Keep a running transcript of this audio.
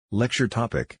Lecture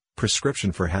topic,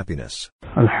 Prescription for Happiness.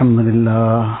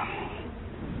 Alhamdulillah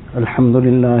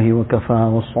wa kafa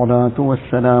wa salatu wa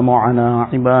salamu ala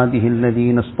ibadihi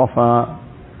alladhina istafa.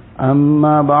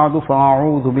 Amma ba'du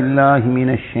fa'a'udhu billahi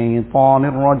minash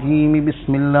shaytanir rajim.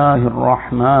 Bismillahir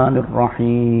rahmanir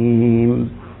rahim.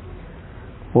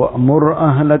 وَأْمُرْ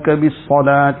أَهْلَكَ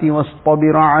بِالصَّلَاةِ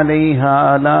وَاصْطَبِرْ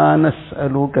عَلَيْهَا لَا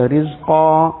نَسْأَلُكَ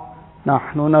رِزْقًا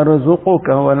نحن نرزقك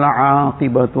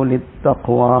والعاقبة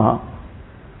للتقوى.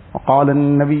 وقال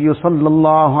النبي صلى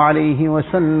الله عليه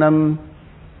وسلم: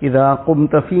 إذا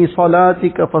قمت في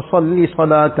صلاتك فصل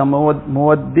صلاة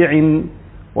مودع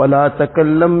ولا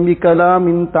تكلم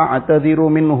بكلام تعتذر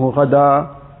منه غدا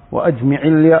وأجمع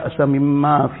اليأس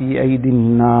مما في أيدي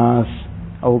الناس،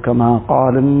 أو كما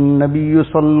قال النبي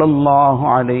صلى الله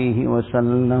عليه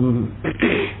وسلم.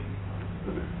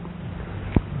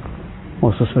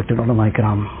 Most respected ulama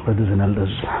ikram, brothers and elders.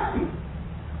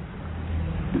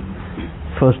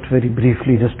 First, very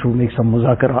briefly, just to make some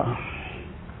muzakara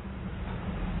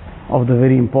of the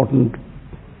very important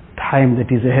time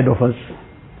that is ahead of us.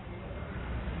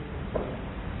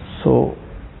 So,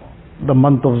 the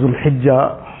month of Dhul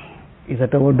Hijjah is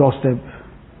at our doorstep,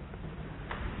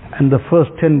 and the first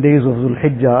 10 days of Dhul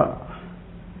Hijjah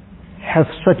have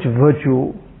such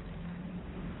virtue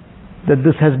that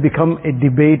this has become a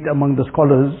debate among the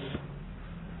scholars,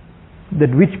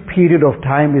 that which period of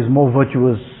time is more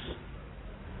virtuous,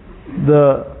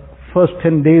 the first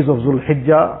 10 days of Dhul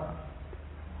Hijjah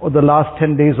or the last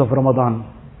 10 days of Ramadan.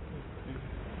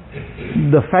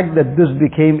 The fact that this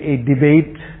became a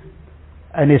debate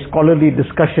and a scholarly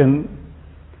discussion,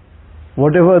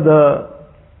 whatever the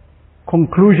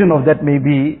conclusion of that may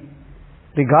be,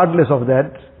 regardless of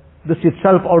that, this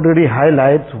itself already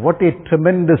highlights what a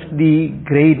tremendously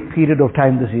great period of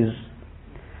time this is.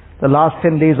 The last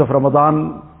 10 days of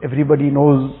Ramadan, everybody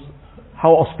knows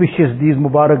how auspicious these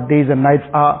Mubarak days and nights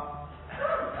are.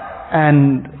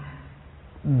 And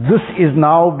this is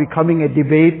now becoming a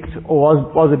debate,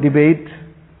 or was a debate.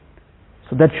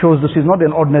 So that shows this is not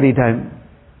an ordinary time.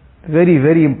 Very,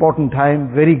 very important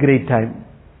time, very great time.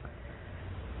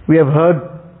 We have heard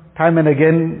time and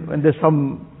again when there's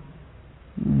some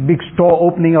big store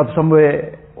opening up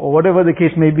somewhere, or whatever the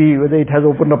case may be, whether it has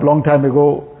opened up long time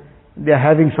ago, they are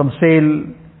having some sale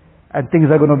and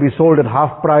things are going to be sold at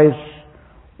half price,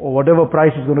 or whatever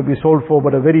price is going to be sold for,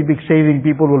 but a very big saving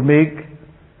people will make.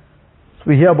 So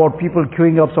we hear about people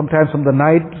queuing up sometimes from the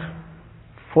night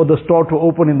for the store to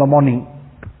open in the morning.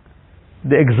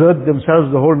 They exert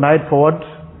themselves the whole night for what?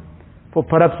 For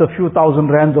perhaps a few thousand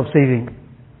rands of saving.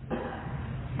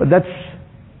 But that's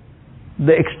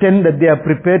the extent that they are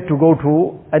prepared to go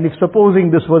to. And if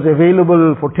supposing this was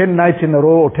available for 10 nights in a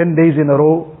row or 10 days in a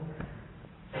row,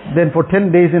 then for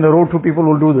 10 days in a row 2 people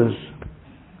will do this.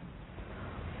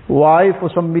 Why? For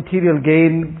some material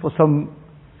gain, for some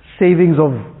savings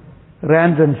of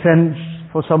rands and cents,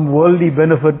 for some worldly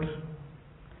benefit.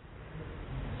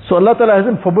 So Allah Ta'ala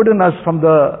hasn't forbidden us from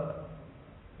the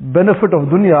benefit of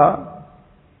dunya,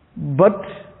 but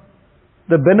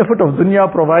the benefit of dunya,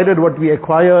 provided what we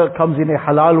acquire comes in a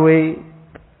halal way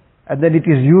and then it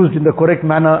is used in the correct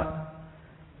manner.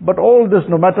 But all this,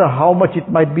 no matter how much it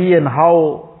might be and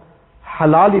how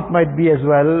halal it might be as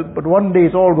well, but one day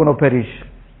it's all going to perish.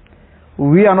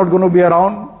 We are not going to be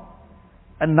around,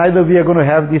 and neither we are going to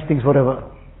have these things forever.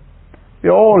 We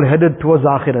are all headed towards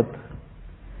Akhirat.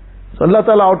 So Allah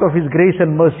Ta'ala, out of His grace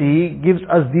and mercy, gives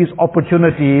us these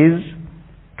opportunities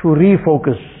to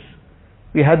refocus.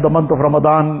 We had the month of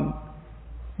Ramadan.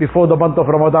 Before the month of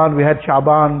Ramadan, we had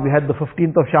Sha'ban. We had the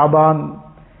 15th of Sha'ban.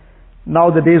 Now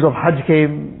the days of Hajj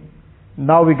came.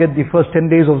 Now we get the first 10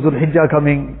 days of Dhul Hijjah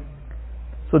coming.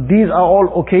 So these are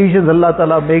all occasions Allah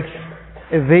Ta'ala makes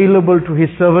available to His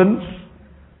servants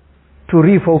to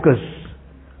refocus,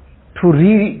 to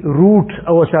reroute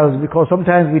ourselves, because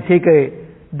sometimes we take a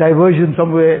diversion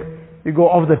somewhere, we go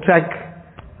off the track.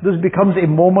 This becomes a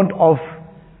moment of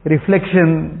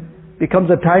reflection, becomes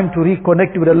a time to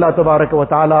reconnect with Allah Tabaraka wa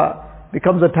Ta'ala,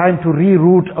 becomes a time to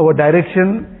reroute our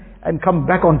direction and come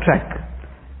back on track.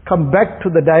 Come back to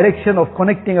the direction of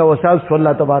connecting ourselves to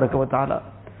Allah Tabaraka wa Ta'ala.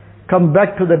 Come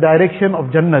back to the direction of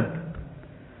Jannat.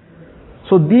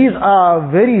 So these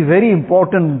are very, very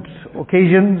important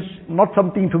occasions, not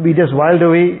something to be just whiled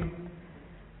away.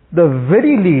 The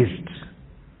very least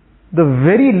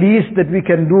that we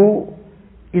can do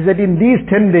is that in these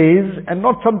 10 days, and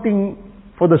not something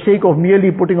for the sake of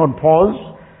merely putting on pause,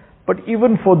 but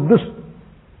even for this,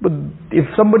 but if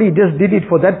somebody just did it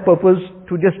for that purpose,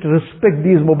 to just respect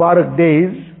these Mubarak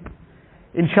days,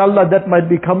 inshallah that might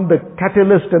become the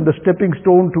catalyst and the stepping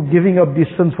stone to giving up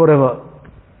these sins forever.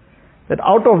 that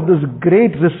out of this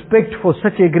great respect for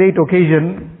such a great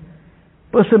occasion,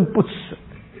 person puts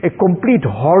a complete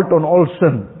halt on all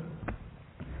sin.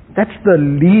 That's the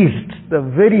least, the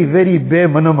very, very bare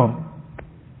minimum.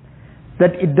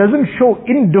 That it doesn't show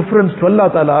indifference to Allah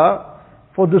Ta'ala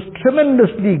for this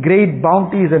tremendously great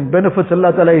bounties and benefits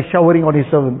Allah Ta'ala is showering on His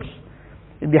servants.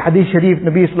 In the Hadith Sharif,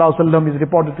 Nabi Sallallahu Alaihi Wasallam is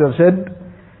reported to have said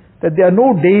that there are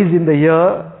no days in the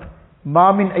year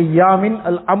ما من أيام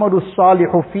الأمر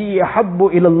الصالح فيه أحب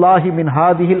إلى الله من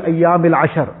هذه الأيام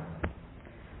العشر.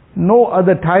 No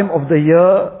other time of the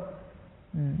year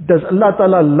does Allah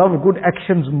Ta'ala love good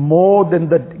actions more than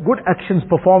the good actions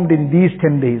performed in these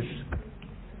 10 days.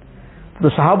 The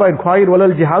Sahaba inquired,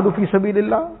 وَلَا الْجِهَادُ فِي سَبِيلِ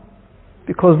اللَّهِ,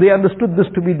 because they understood this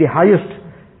to be the highest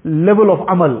level of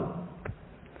amal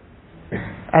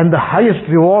and the highest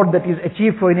reward that is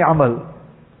achieved for any amal.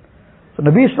 So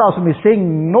Nabi Sallallahu Alaihi Wasallam is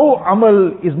saying no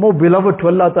amal is more beloved to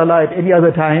Allah Ta'ala at any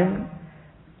other time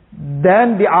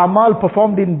than the amal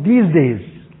performed in these days.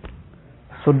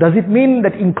 So does it mean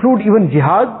that include even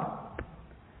jihad?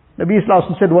 Nabi Sallallahu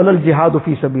Alaihi Wasallam said, وَلَا الْجِهَادُ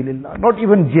فِي سَبِيلِ اللَّهِ. Not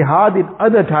even jihad in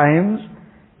other times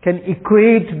can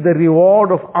equate the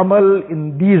reward of amal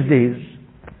in these days.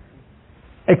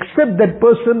 Except that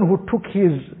person who took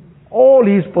all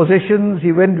his possessions,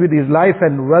 he went with his life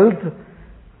and wealth,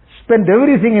 spent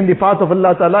everything in the path of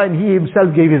Allah Ta'ala, and he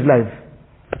himself gave his life.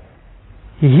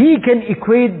 He can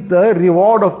equate the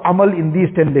reward of amal in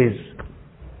these 10 days.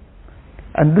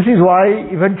 And this is why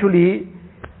eventually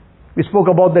we spoke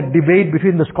about that debate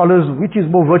between the scholars, which is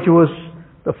more virtuous,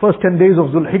 the first 10 days of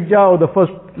Dhul Hijjah or the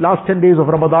last 10 days of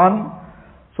Ramadan.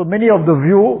 So many of the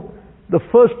view, the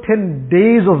first 10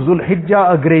 days of Dhul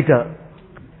Hijjah are greater,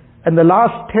 and the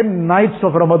last 10 nights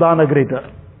of Ramadan are greater.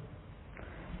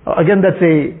 Again, that's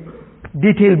a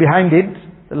detail behind it.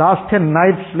 The last 10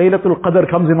 nights, Laylatul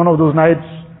Qadr comes in one of those nights,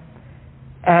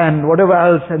 and whatever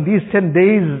else, and these 10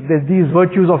 days, there's these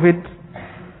virtues of it.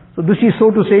 So this is, so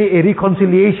to say, a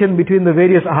reconciliation between the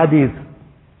various ahadith.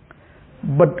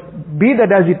 But be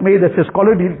that as it may, that's a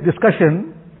scholarly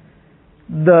discussion.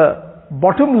 The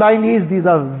bottom line is these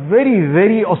are very,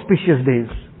 very auspicious days.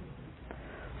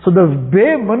 So the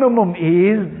bare minimum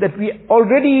is that we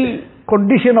already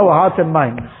condition our hearts and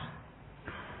minds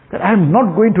that I am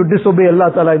not going to disobey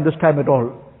Allah Ta'ala in this time at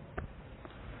all.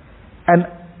 And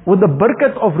with the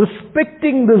barakat of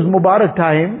respecting this Mubarak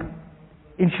time,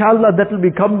 inshallah that will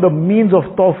become the means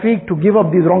of tawfiq to give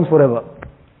up these wrongs forever.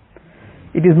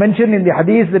 It is mentioned in the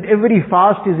hadith that every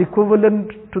fast is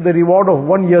equivalent to the reward of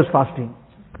 1 year's fasting.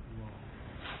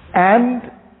 And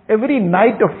every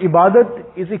night of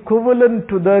ibadat is equivalent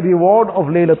to the reward of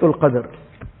Laylatul Qadr.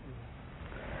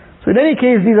 So in any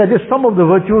case, these are just some of the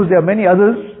virtues. There are many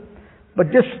others. But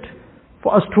just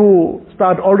for us to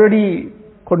start already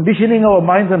conditioning our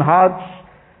minds and hearts,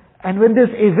 and when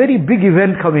there's a very big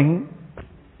event coming,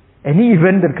 any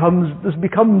event that comes, this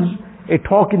becomes a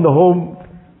talk in the home.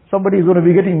 Somebody is going to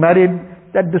be getting married.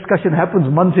 That discussion happens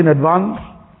months in advance.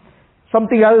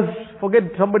 Something else, forget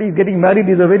somebody is getting married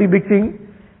is a very big thing.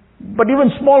 But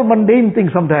even small mundane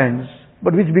things sometimes,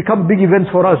 but which become big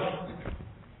events for us.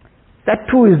 That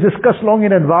too is discussed long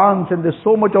in advance, and there's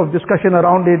so much of discussion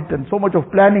around it and so much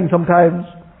of planning sometimes.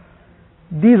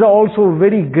 These are also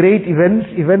very great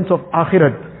events of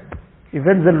akhirat.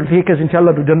 Events that will take us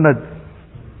inshallah to Jannat.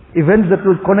 Events that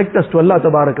will connect us to Allah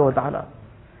Tabaraka wa Ta'ala.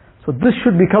 So this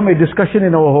should become a discussion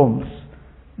in our homes.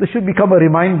 This should become a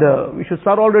reminder. We should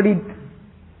start already.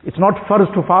 It's not farz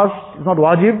to fast, it's not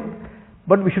wajib,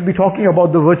 but we should be talking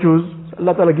about the virtues.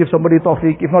 Allah Ta'ala gives somebody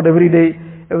tawfiq, if not every day,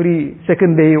 every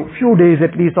second day, few days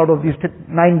at least out of these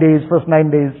 9 days, first 9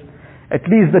 days. At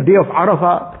least the day of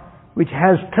Arafah, which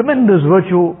has tremendous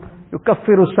virtue.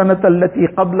 يُكَفِّرُ السَّنَةَ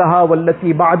الَّتِي قَبْلَهَا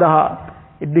وَالَّتِي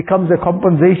بَعْدَهَا. It becomes a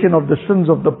compensation of the sins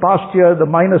of the past year, the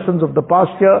minor sins of the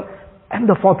past year, and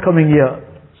the forthcoming year.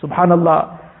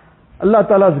 Subhanallah. Allah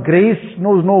Ta'ala's grace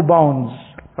knows no bounds.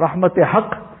 Rahmat-e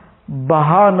haq,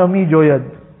 baha nami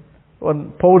joyad.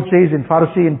 One poet says in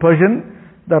Farsi, in Persian,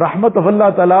 the rahmat of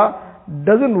Allah Ta'ala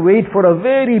doesn't wait for a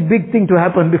very big thing to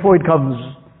happen before it comes.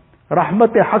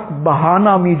 Rahmat-e haq, baha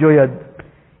nami joyad.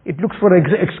 It looks for an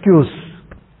excuse.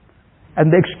 And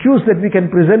the excuse that we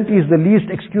can present is, the least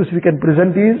excuse we can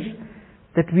present is,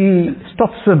 that we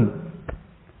stop sin.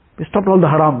 We stop all the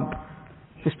haram.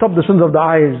 We stop the sins of the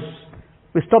eyes.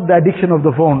 We stop the addiction of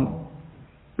the phone.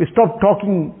 We stop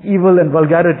talking evil and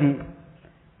vulgarity.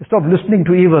 We stop listening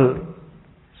to evil.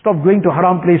 Stop going to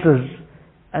haram places.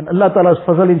 And Allah Ta'ala's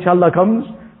fazal inshallah comes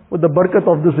with the barakat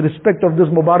of this respect of this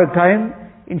Mubarak time.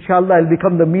 Inshallah will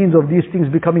become the means of these things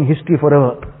becoming history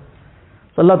forever.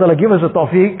 So Allah Ta'ala give us a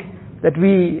tawfiq that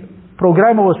we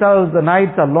program ourselves. The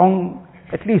nights are long.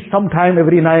 at least some time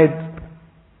every night,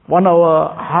 1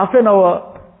 hour, half an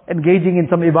hour, engaging in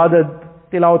some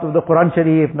ibadat, tilawat of the Quran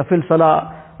Sharif, nafil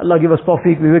salah. Allah give us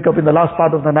tawfiq, we wake up in the last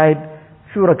part of the night,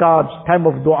 few rakats, time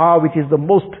of dua, which is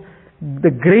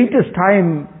the greatest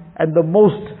time and the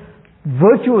most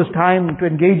virtuous time to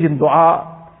engage in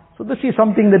dua. So this is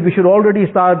something that we should already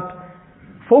start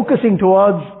focusing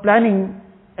towards, planning,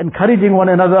 encouraging one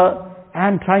another,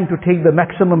 and trying to take the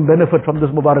maximum benefit from this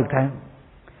Mubarak time.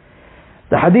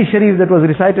 The hadith sharif that was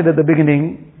recited at the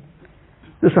beginning,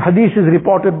 this hadith is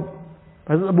reported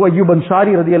by Abu Ayyub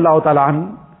Ansari radiallahu ta'ala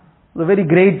an, the very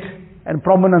great and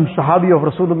prominent Sahabi of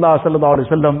Rasulullah sallallahu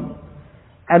alaihi wasallam,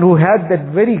 and who had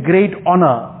that very great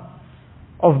honor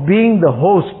of being the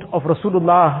host of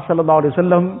Rasulullah sallallahu alaihi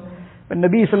wasallam when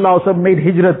Nabi sallallahu alaihi wasallam made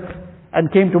hijrat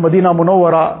and came to Medina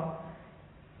Munawwara.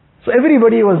 So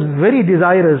everybody was very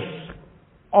desirous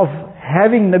of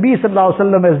having Nabi sallallahu alaihi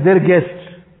wasallam as their guest.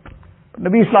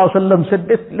 Nabi sallallahu alaihi wasallam said,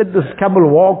 let this camel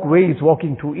walk where it's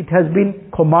walking to. It has been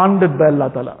commanded by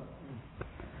Allah Ta'ala.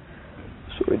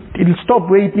 So it'll stop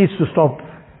where it needs to stop.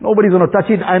 Nobody's going to touch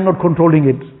it. I'm not controlling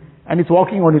it. And it's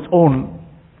walking on its own.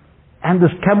 And this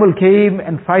camel came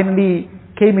and finally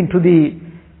came into the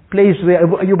place where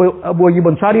Abu Ayyub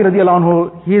Ansari radiallahu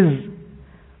anhu, his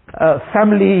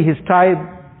family, his tribe,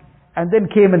 and then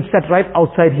came and sat right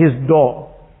outside his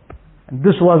door. And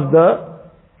this was the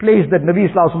place that Nabi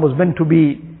Sallallahu Alaihi Wasallam was meant to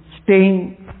be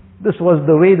staying. This was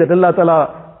the way that Allah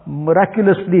Ta'ala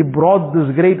miraculously brought this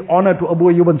great honor to Abu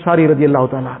Ayyub Ansari radiallahu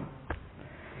ta'ala.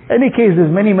 Any case,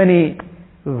 there's many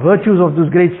virtues of this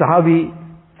great Sahabi,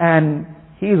 and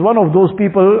he is one of those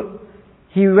people.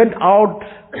 He went out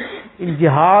in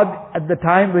jihad at the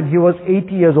time when he was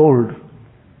 80 years old.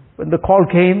 When the call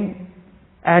came,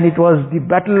 and it was the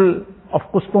battle of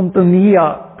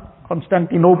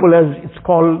Constantinople as it's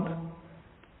called.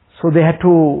 So they had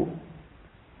to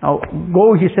now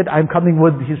go. He said, I'm coming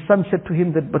with. His son said to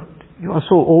him that, but you are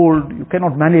so old, you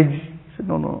cannot manage. He said,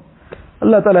 no.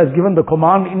 Allah Ta'ala has given the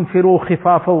command, infiru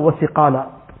khifafa wa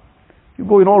thiqala. You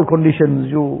go in all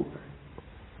conditions, you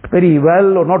very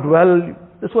well or not well.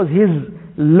 This was his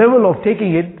level of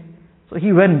taking it. So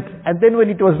he went. And then when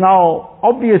it was now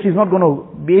obvious he's not going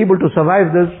to be able to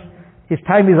survive this, his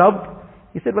time is up,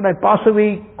 he said, when I pass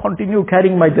away, continue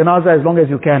carrying my janazah as long as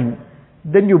you can.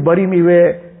 Then you bury me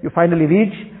where you finally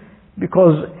reach,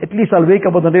 because at least I'll wake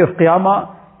up on the day of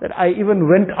Qiyamah that I even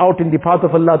went out in the path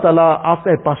of Allah Ta'ala after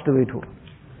I passed away too.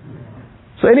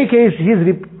 So in any case, he's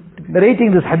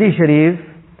narrating this hadith sharif,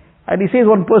 and he says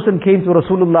one person came to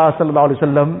Rasulullah sallallahu alaihi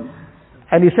wasallam,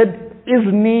 and he said,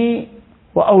 Izni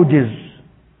wa awjiz.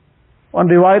 On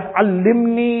riwayat,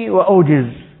 Allimni wa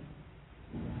awjiz.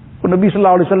 So Nabi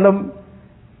sallallahu alaihi wasallam,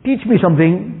 teach me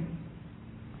something,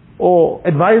 or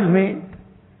advise me,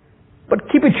 but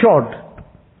keep it short.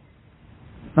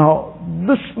 Now,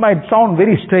 this might sound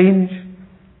very strange.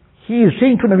 He is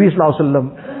saying to Nabi sallallahu alaihi wasallam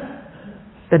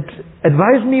that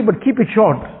advise me, but keep it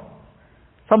short.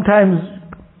 Sometimes,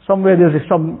 somewhere there's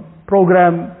some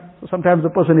program, so sometimes the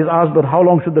person is asked, but how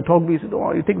long should the talk be? He said,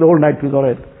 oh, you take the whole night, please,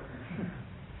 alright.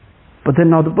 But then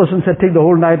now the person said, take the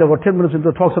whole night, about 10 minutes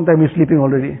into the talk, sometimes he's sleeping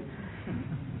already.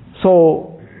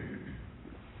 So,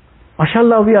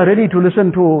 mashallah, we are ready to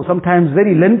listen to sometimes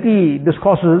very lengthy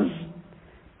discourses,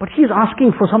 but he is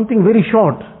asking for something very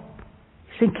short.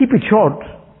 He's saying, keep it short.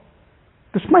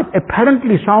 This might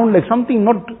apparently sound like something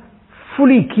not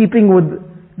fully keeping with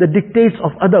the dictates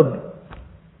of adab.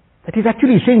 That he's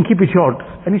actually saying, keep it short.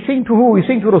 And he's saying to who? He's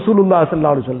saying to Rasulullah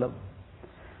sallallahu alaihi wasallam.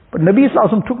 But Nabi sallallahu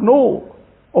alaihi wasallam took no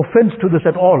offense to this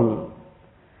at all.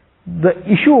 The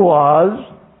issue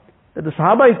was that the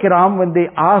Sahaba Kiram, when they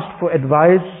asked for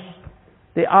advice,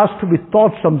 they asked to be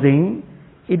taught something,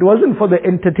 it wasn't for the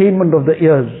entertainment of the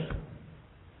ears.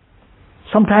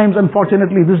 Sometimes,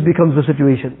 unfortunately, this becomes the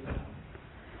situation.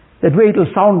 That way it will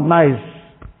sound nice.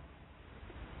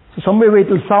 So somewhere where it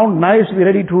will sound nice, we're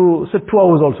ready to sit 2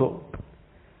 hours also.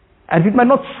 And it might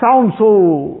not sound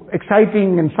so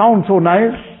exciting and sound so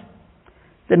nice,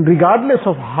 then regardless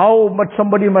of how much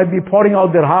somebody might be pouring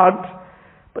out their heart,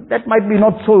 but that might be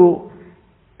not so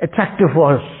attractive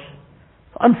for us.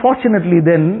 Unfortunately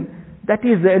then, that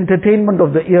is the entertainment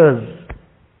of the ears.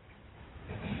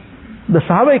 The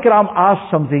Sahaba Ikram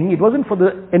asked something, it wasn't for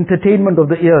the entertainment of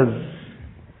the ears.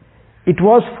 It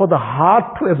was for the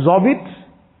heart to absorb it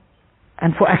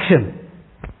and for action.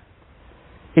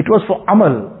 It was for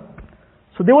amal.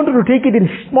 So they wanted to take it in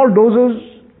small doses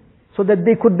so that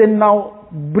they could then now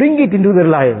bring it into their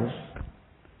lives.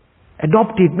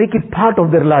 Adopt it, make it part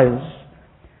of their lives.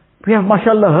 We have,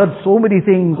 mashallah, heard so many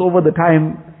things over the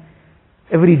time.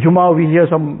 Every Jummah we hear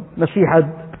some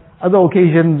nasihat, other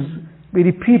occasions we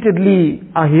repeatedly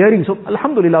are hearing. So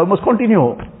alhamdulillah, we must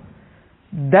continue.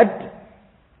 That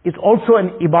is also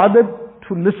an ibadat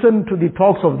to listen to the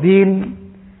talks of deen.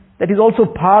 That is also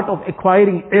part of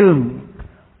acquiring ilm.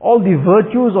 All the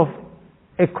virtues of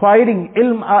acquiring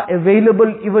ilm are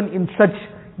available even in such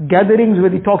gatherings where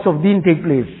the talks of deen take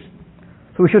place.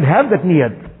 So we should have that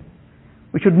niyat.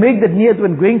 We should make that niyat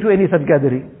when going to any such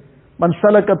gathering. Man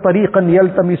salaka tariqan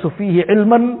yaltamisu fihi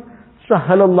ilman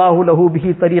sahhalallahu lahu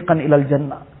bihi tariqan ila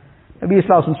al-jannah. Nabi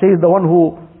Sallallahu says the one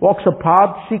who walks a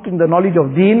path seeking the knowledge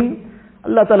of deen,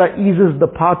 Allah Ta'ala eases the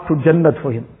path to Jannat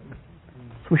for him.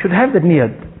 So we should have that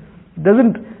niyat. It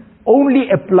doesn't only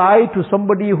apply to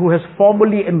somebody who has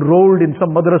formally enrolled in some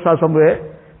madrasa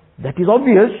somewhere. That is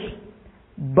obvious.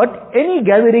 But any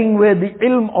gathering where the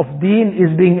ilm of deen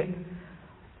is being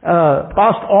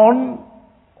passed on,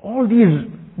 all these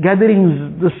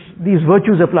gatherings, these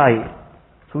virtues apply.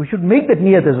 So we should make that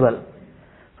niyat as well.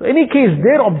 So in any case,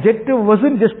 their objective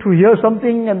wasn't just to hear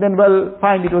something and then, well,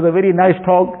 fine, it was a very nice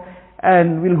talk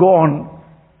and we'll go on.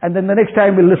 And then the next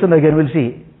time we'll listen again, we'll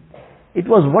see. It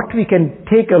was what we can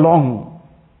take along,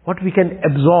 what we can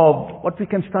absorb, what we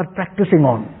can start practicing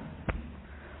on.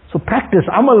 So practice,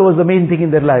 amal was the main thing in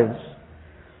their lives.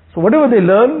 So whatever they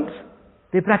learned,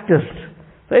 they practiced.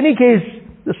 So in any case,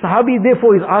 the Sahabi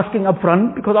therefore is asking up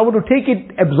front, because I want to take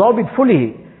it, absorb it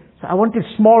fully. So I want it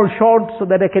small, short, so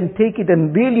that I can take it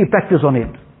and really practice on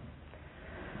it.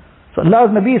 So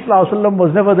Allah's Nabi Sallallahu Alaihi Wasallam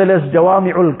was nevertheless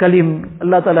Jawami'ul Kalim.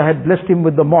 Allah Ta'ala had blessed him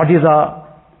with the mu'jiza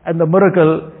and the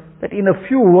miracle that in a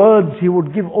few words he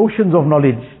would give oceans of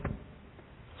knowledge.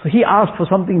 So he asked for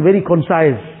something very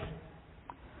concise.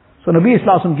 So Nabi Sallallahu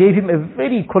Alaihi Wasallam gave him a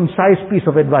very concise piece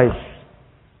of advice.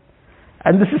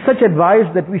 And this is such advice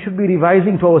that we should be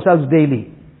revising to ourselves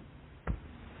daily.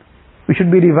 We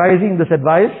should be revising this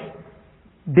advice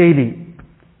daily.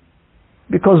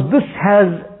 Because this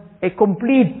has a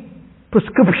complete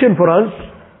prescription for us,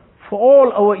 for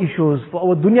all our issues, for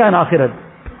our dunya and akhirat.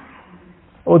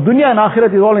 Our dunya and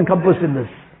akhirat is all encompassed in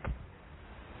this.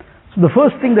 So the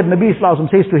first thing that Nabi Sallallahu Alaihi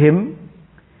Wasallam says to him,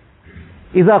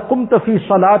 إِذَا قُمْتَ فِي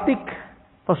صَلَاتِكَ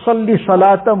فَصَلِّ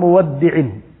صَلَاةَ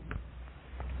مُوَدِّعٍ.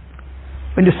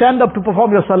 When you stand up to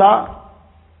perform your salah,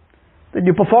 then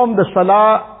you perform the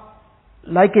salah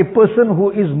like a person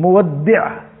who is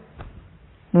muwaddi'.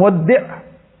 Muwaddi'.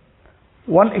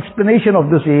 One explanation of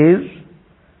this is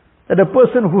that a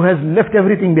person who has left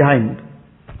everything behind.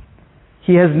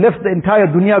 He has left the entire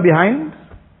dunya behind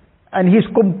and he is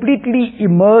completely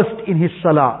immersed in his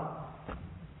salah.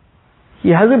 He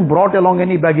hasn't brought along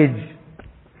any baggage.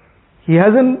 He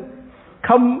hasn't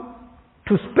come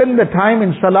to spend the time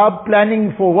in salah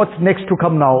planning for what's next to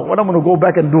come now, what I'm going to go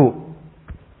back and do,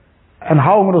 and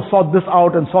how I'm going to sort this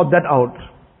out and sort that out.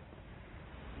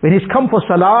 When he's come for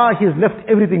salah, he's left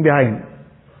everything behind.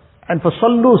 And for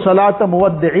sallu salata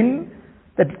muwaddi'in,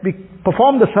 that we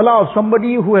perform the salah of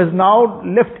somebody who has now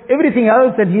left everything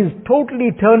else and he's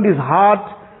totally turned his heart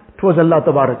towards Allah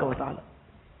Tabaraka wa Ta'ala.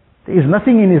 There is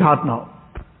nothing in his heart now.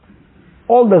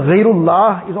 All the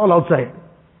ghairullah is all outside.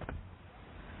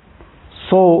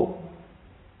 So,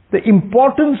 the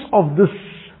importance of this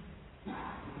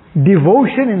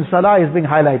devotion in salah is being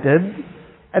highlighted,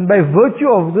 and by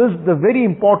virtue of this, the very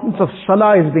importance of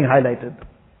salah is being highlighted.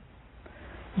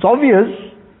 It's obvious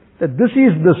that this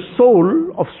is the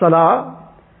soul of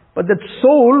salah, but that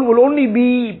soul will only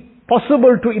be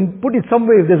possible to put it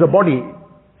somewhere if there's a body.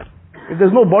 If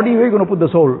there's no body, where are you going to put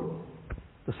the soul?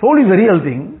 The soul is a real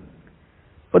thing,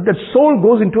 but that soul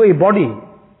goes into a body.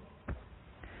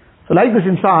 So like this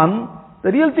insan,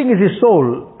 the real thing is his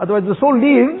soul. Otherwise the soul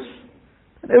leaves,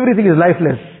 and everything is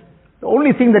lifeless. The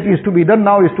only thing that is to be done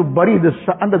now is to bury this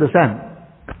under the sand.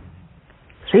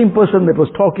 Same person that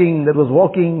was talking, that was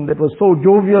walking, that was so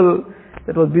jovial,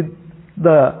 that was with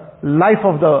the life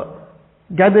of the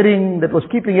gathering, that was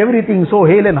keeping everything so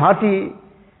hale and hearty,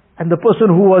 and the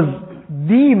person who was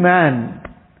the man,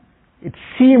 it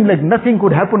seemed like nothing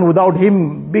could happen without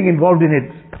him being involved in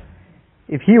it.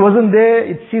 If he wasn't there,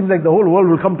 it seems like the whole world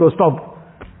will come to a stop.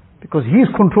 Because he's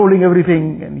controlling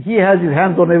everything, and he has his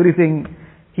hands on everything,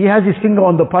 he has his finger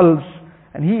on the pulse,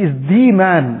 and he is the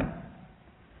man.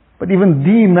 But even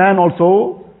the man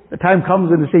also, the time comes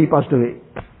when they say he passed away.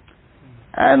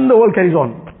 And the world carries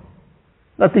on.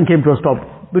 Nothing came to a stop.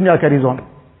 Dunya carries on.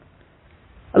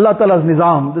 Allah Ta'ala's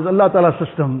nizam, this is Allah Ta'ala's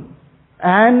system.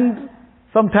 And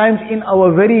sometimes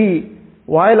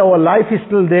while our life is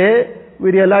still there,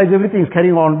 we realize everything is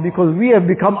carrying on because we have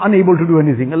become unable to do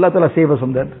anything. Allah Ta'ala save us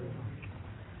from that.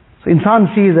 So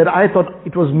insan sees that I thought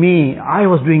it was me, I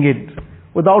was doing it.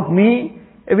 Without me,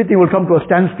 everything will come to a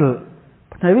standstill.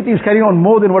 But everything is carrying on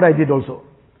more than what I did also.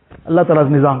 Allah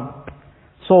Ta'ala's nizam.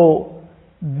 So,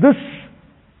 this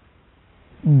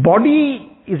body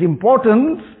is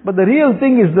important, but the real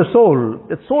thing is the soul.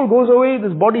 That soul goes away,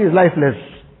 this body is lifeless.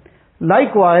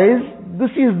 Likewise,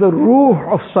 this is the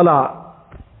ruh of salah.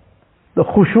 The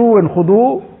khushu and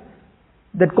khudu,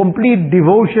 that complete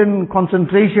devotion,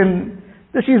 concentration,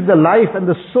 this is the life and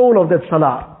the soul of that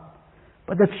salah.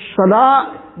 But that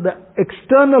salah, the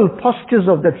external postures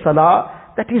of that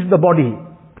salah, that is the body.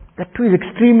 That too is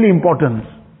extremely important.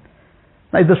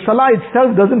 Now if the salah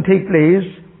itself doesn't take place,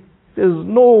 there's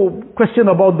no question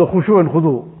about the khushu and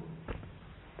khudu.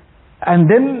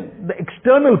 And then the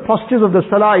external postures of the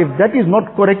salah, if that is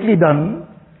not correctly done,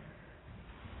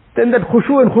 then that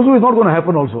khushu and khudu is not going to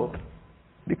happen also.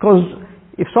 Because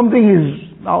if something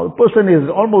is, now a person is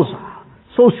almost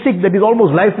so sick that he's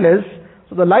almost lifeless,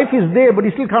 so the life is there but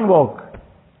he still can't walk.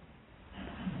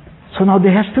 So now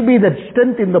there has to be that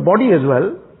strength in the body as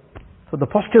well. So the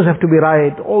postures have to be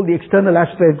right, all the external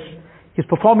aspects. He's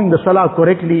performing the salah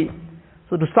correctly.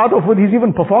 So to start off with, he's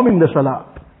even performing the salah.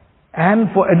 And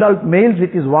for adult males,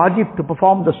 it is wajib to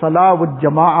perform the salah with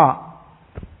jama'ah.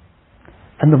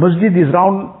 And the masjid is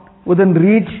round, within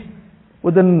reach,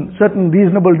 within certain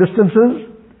reasonable distances,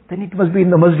 then it must be in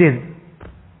the masjid.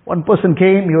 One person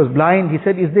came, he was blind, he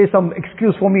said, is there some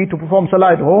excuse for me to perform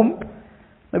salah at home?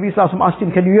 Nabi Sallallahu Alaihi Wasallam asked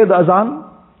him, can you hear the azan?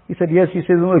 He said, yes. He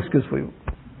says, no excuse for you.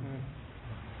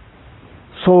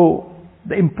 So,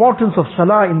 the importance of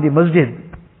salah in the masjid.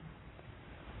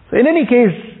 So in any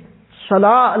case,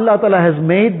 salah, Allah Ta'ala has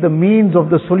made the means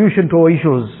of the solution to our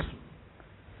issues.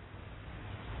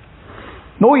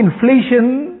 No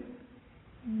inflation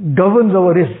governs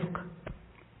our rizq.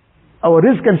 Our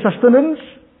rizq and sustenance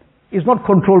is not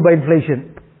controlled by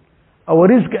inflation. Our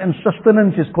rizq and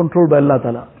sustenance is controlled by Allah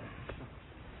Ta'ala.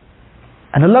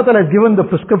 And Allah Ta'ala has given the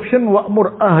prescription,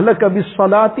 وَأْمُرْ أَهْلَكَ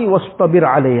بِالصَّلَاةِ وَاسْطَبِرْ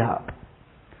عَلَيْهَا.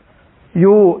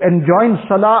 You enjoin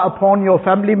salah upon your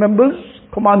family members,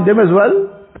 command them as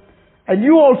well, and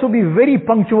you also be very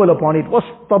punctual upon it.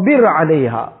 وَاسْطَبِرْ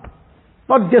عَلَيْهَا.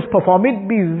 Not just perform it,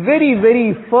 be very,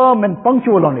 very firm and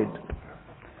punctual on it.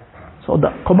 So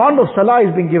the command of salah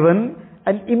is being given,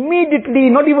 and immediately,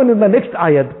 not even in the next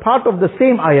ayat, part of the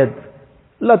same ayat,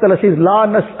 Allah Ta'ala says, لَا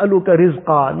نَسْأَلُكَ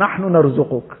رِزْقًا نَحْنُ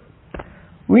نَرْزُقُكَ.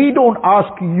 We don't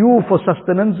ask you for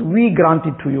sustenance, we grant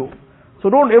it to you. So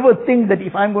don't ever think that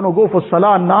if I'm going to go for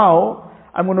salah now,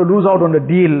 I'm going to lose out on the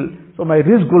deal, so my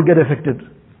rizq will get affected.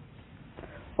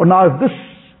 Or now if this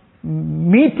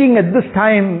meeting at this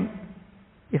time,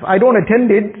 if I don't attend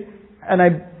it, and I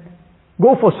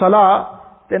go for salah,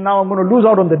 then now I'm going to lose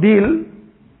out on the deal.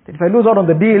 If I lose out on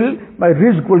the deal, my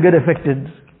rizq will get affected.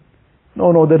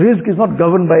 No, the rizq is not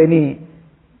governed by any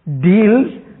deals,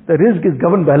 the rizq is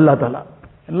governed by Allah Ta'ala.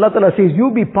 And Allah Ta'ala says,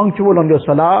 you be punctual on your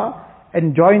salah,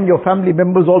 and join your family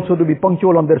members also to be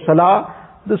punctual on their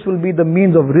salah. This will be the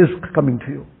means of rizq coming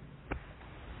to you.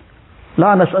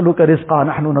 لا نسألك رزقا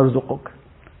نحن نرزقك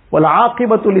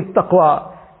والعاقبة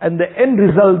للتقوى. And the end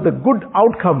result, the good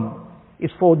outcome,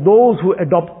 is for those who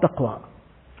adopt taqwa.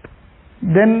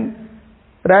 Then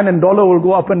rand and dollar will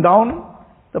go up and down,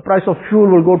 the price of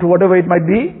fuel will go to whatever it might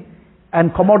be,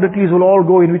 and commodities will all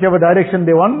go in whichever direction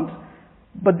they want.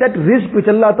 But that rizq which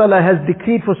Allah Ta'ala has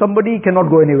decreed for somebody cannot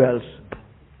go anywhere else.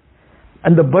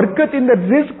 And the barakat in that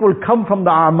rizq will come from the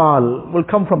amal, will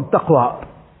come from taqwa,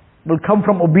 will come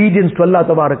from obedience to Allah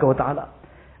Tabaraka wa Ta'ala.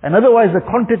 And otherwise the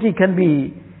quantity can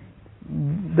be,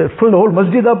 fill the whole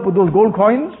masjid up with those gold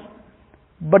coins,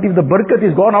 but if the barakat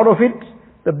is gone out of it,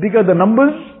 the bigger the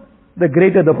numbers, the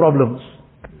greater the problems.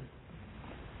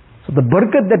 So the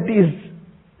barakat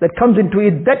that comes into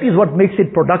it, that is what makes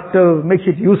it productive, makes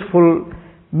it useful,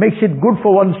 makes it good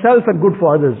for oneself and good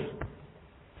for others.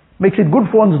 Makes it good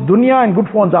for one's dunya and good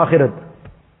for one's akhirat.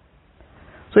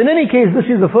 So in any case, this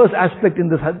is the first aspect in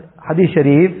this hadith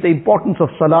sharif, the importance of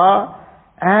salah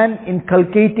and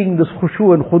inculcating this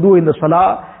khushu and khudu in the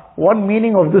salah. One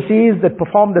meaning of this is that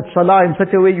perform that salah in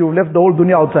such a way you've left the whole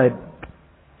dunya outside.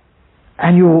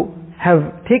 And you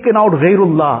have taken out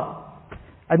ghairullah.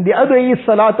 And the other is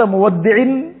salata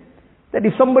muwaddi'in, that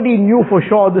if somebody knew for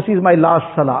sure this is my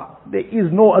last salah, there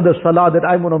is no other salah that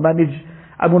I'm going to manage,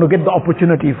 I'm going to get the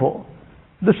opportunity for.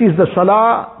 This is the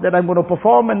salah that I'm going to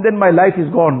perform and then my life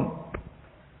is gone.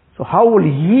 So how will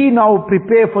he now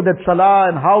prepare for that salah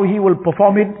and how he will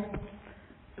perform it?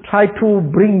 Try to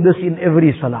bring this in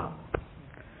every salah.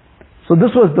 So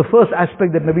this was the first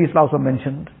aspect that Nabi Sallallahu Alaihi Wasallam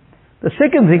mentioned. The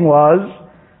second thing was,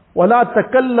 وَلَا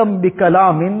تَكَلَّمْ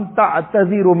بِكَلَامٍ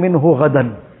تَعْتَذِرُ مِنْهُ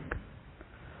غَدًا.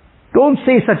 Don't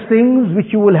say such things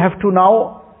which you will have to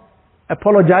now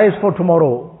apologize for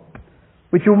tomorrow,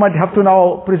 which you might have to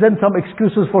now present some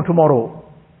excuses for tomorrow.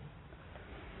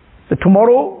 The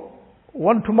tomorrow,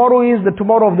 one tomorrow is the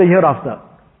tomorrow of the hereafter.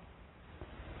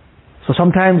 So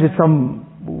sometimes it's some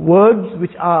words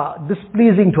which are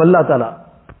displeasing to Allah Ta'ala.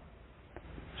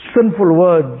 Sinful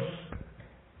words,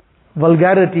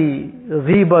 vulgarity,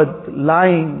 ghibat,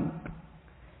 lying,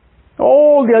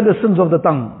 all the other sins of the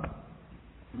tongue.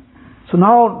 So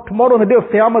now, tomorrow on the day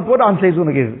of Qiyamah, what answer is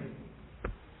going to give?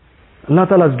 Allah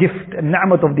Ta'ala's gift and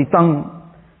ni'mat of the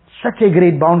tongue, such a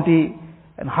great bounty,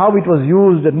 and how it was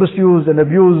used and misused and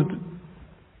abused.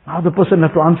 Now the person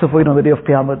has to answer for it on the day of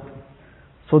Qiyamah.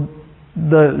 So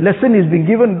the lesson is being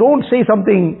given, don't say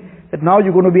something that now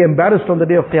you're going to be embarrassed on the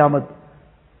day of Qiyamah.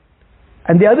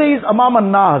 And the other is Amam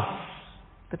an-Nas,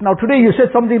 that now today you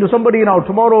said something to somebody, now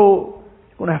tomorrow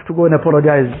you're going to have to go and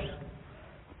apologize.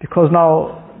 Because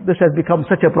now this has become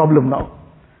such a problem now.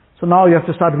 So now you have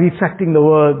to start retracting the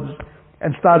words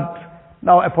and start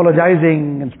now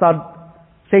apologizing and start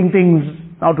saying things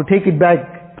now to take it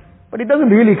back. But it doesn't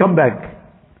really come back.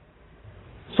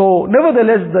 So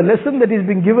nevertheless, the lesson that is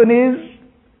being given is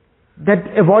that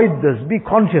avoid this, be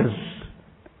conscious.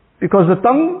 Because the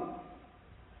tongue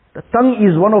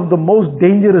is one of the most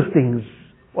dangerous things,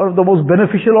 one of the most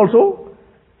beneficial also,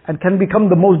 and can become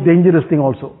the most dangerous thing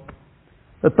also.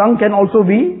 The tongue can also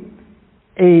be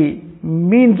a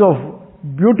means of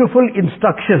beautiful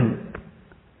instruction,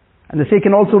 and they say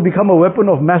can also become a weapon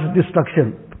of mass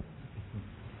destruction.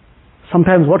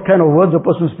 Sometimes what kind of words a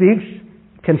person speaks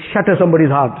can shatter somebody's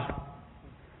heart.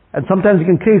 And sometimes it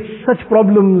can create such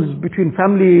problems between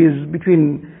families,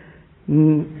 between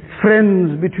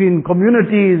friends, between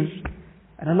communities,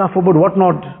 and Allah forbid what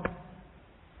not.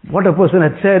 What a person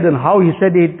had said and how he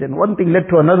said it, and one thing led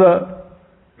to another.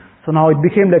 So now it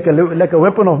became like a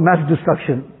weapon of mass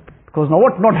destruction. Because now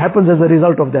what not happens as a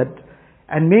result of that?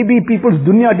 And maybe people's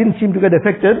dunya didn't seem to get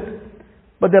affected,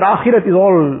 but their akhirat is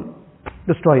all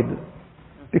destroyed.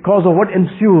 Because of what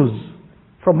ensues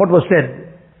from what was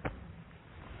said.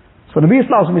 So Nabi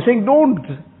Islam is saying, don't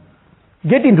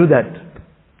get into that.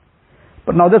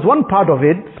 But now that's one part of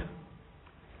it.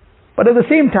 But at the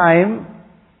same time,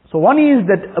 so one is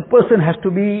that a person has to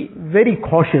be very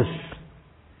cautious,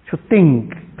 should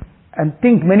think, and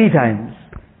think many times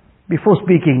before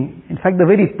speaking. In fact, the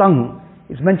very tongue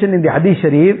is mentioned in the Hadith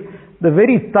Sharif, the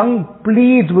very tongue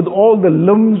pleads with all the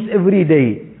limbs every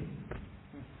day.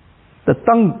 The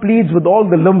tongue pleads with all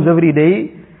the limbs every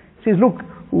day. Says, look,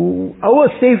 our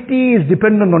safety is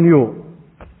dependent on you.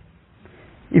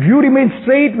 If you remain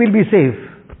straight, we'll be safe.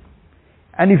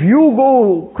 And if you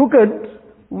go crooked,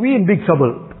 we're in big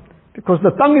trouble. Because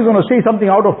the tongue is going to say something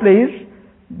out of place,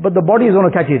 but the body is going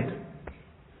to catch it.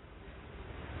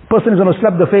 Person is going to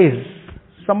slap the face.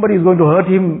 Somebody is going to hurt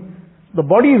him. The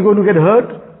body is going to get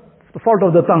hurt. It's the fault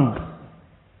of the tongue.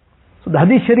 So the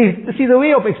Hadith Sharif, this is a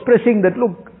way of expressing that,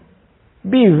 look,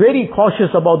 be very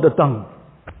cautious about the tongue.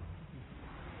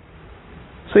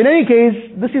 So in any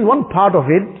case, this is one part of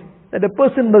it, that a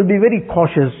person must be very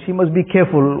cautious. He must be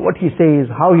careful what he says,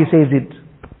 how he says it.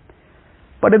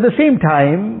 But at the same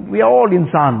time, we are all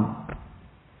insan.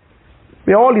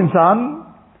 We are all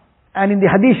insan. And in the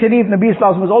Hadith Sharif, Nabi Sallallahu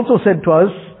Alaihi Wasallam has also said to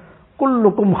us,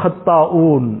 Kullukum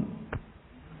khatta'un.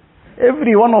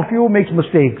 Every one of you makes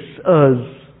mistakes,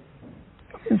 errs.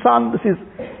 Insan, this is,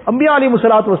 Anbiya alayhi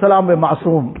salatu wasalam were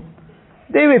ma'soom.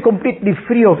 They were completely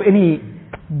free of any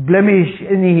blemish,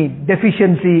 any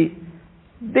deficiency.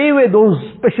 They were those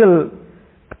special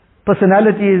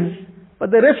personalities.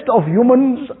 But the rest of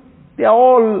humans, they are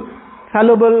all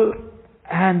fallible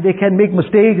and they can make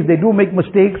mistakes. They do make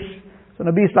mistakes. So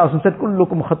Nabi Sallallahu Alaihi Wasallam said,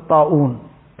 Kullukum khatta'un.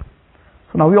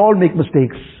 So now we all make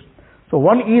mistakes. So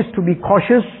one is to be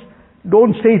cautious.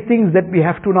 Don't say things that we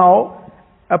have to now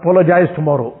apologize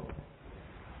tomorrow.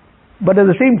 But at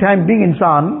the same time, being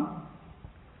insan,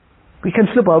 we can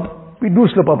slip up. We do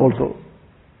slip up also.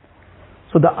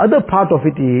 So the other part of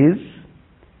it is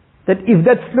that if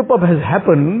that slip up has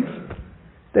happened,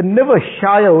 then never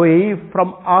shy away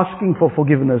from asking for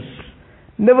forgiveness.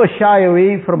 Never shy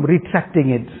away from retracting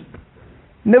it.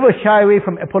 Never shy away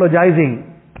from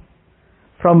apologizing,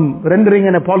 from rendering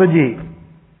an apology.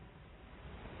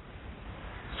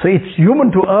 So it's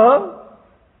human to err,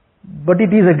 but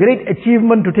it is a great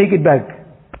achievement to take it back.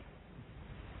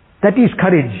 That is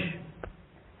courage.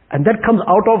 And that comes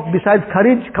out of, besides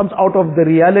courage, comes out of the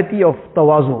reality of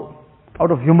tawazu,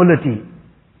 out of humility.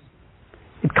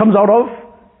 It comes out of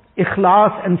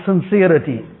ikhlas and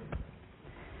sincerity.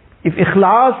 If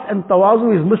ikhlas and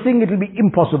tawazu is missing, it will be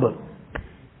impossible.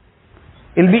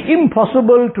 It will be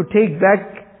impossible to take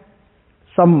back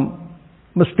some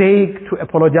mistake, to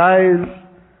apologize,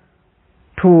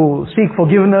 to seek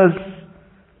forgiveness.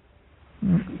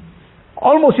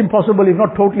 almost impossible, if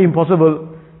not totally impossible,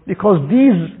 because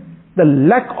the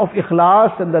lack of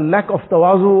ikhlas and the lack of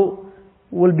tawazu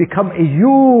will become a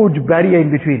huge barrier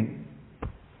in between.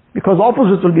 Because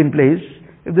opposites will be in place.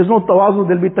 If there's no tawazu,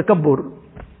 there'll be takabbur.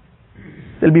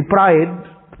 There'll be pride.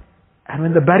 And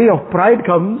when the barrier of pride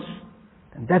comes,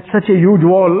 and that's such a huge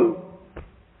wall,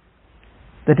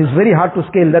 that is very hard to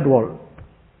scale that wall.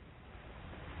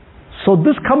 So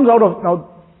this comes out of,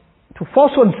 now, to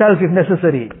force oneself if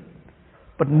necessary,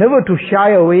 but never to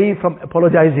shy away from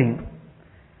apologizing.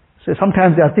 So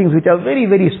sometimes there are things which are very,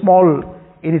 very small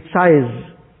in its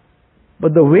size,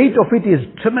 but the weight of it is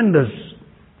tremendous.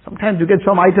 Sometimes you get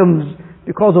some items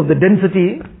because of the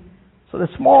density. So the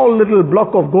small little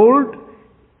block of gold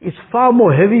is far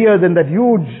more heavier than that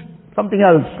huge something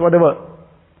else, whatever.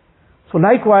 So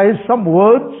likewise, some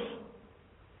words,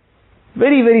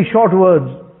 very, very short words,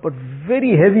 but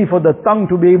very heavy for the tongue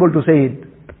to be able to say it.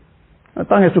 The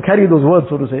tongue has to carry those words,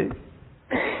 so to say.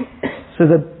 So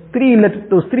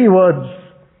those three words,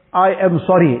 I am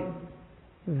sorry,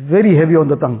 very heavy on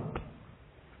the tongue.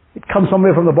 It comes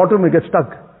somewhere from the bottom, it gets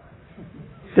stuck.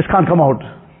 Just can't come out.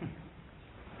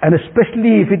 And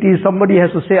especially if it is somebody has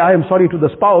to say, I am sorry to the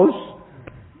spouse,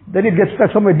 then it gets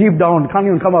stuck somewhere deep down, can't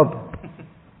even come up.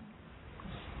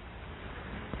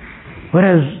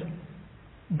 Whereas,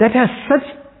 that has such,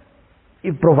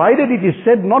 if provided it is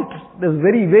said not, there's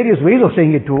very various ways of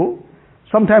saying it too.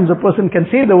 Sometimes a person can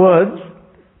say the words,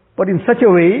 but in such a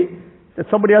way that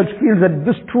somebody else feels that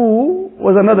this too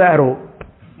was another arrow.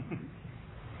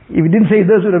 If he didn't say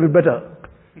this, it would have been better.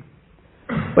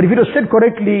 But if it was said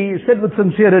correctly, said with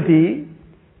sincerity,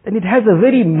 then it has a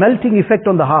very melting effect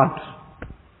on the heart.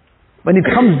 When it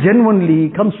comes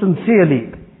genuinely, comes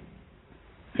sincerely,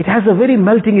 it has a very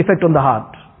melting effect on the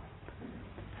heart.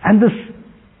 And this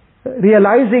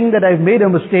realizing that I've made a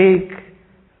mistake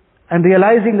and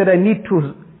realizing that I need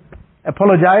to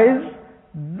apologize,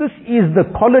 this is the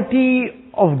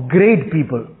quality of great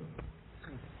people.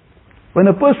 When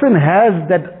a person has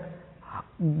that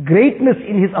greatness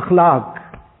in his akhlaq,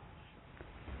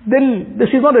 then this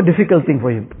is not a difficult thing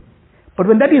for him. But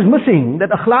when that is missing, that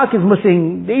akhlaq is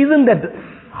missing, there isn't that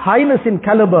highness in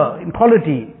caliber, in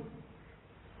quality,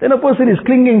 then a person is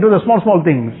clinging to the small, small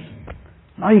things.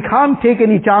 Now he can't take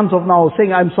any chance of now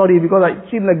saying, I'm sorry, because it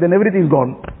seems like then everything's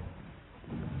gone.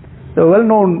 The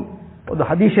well-known, the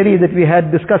hadith sharif that we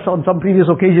had discussed on some previous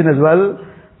occasion as well,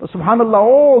 but subhanallah,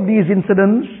 all these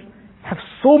incidents have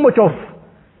so much of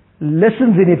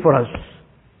lessons in it for us.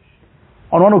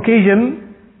 On one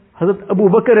occasion, Hazrat Abu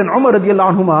Bakr and Umar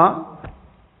radiallahu anhuma,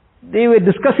 they were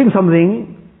discussing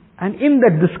something, and in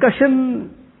that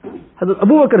discussion, Hazrat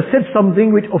Abu Bakr said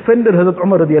something which offended Hazrat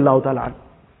Umar radiallahu ta'ala.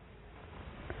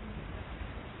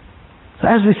 So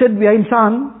as we said, we are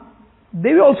insan,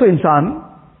 they were also insan,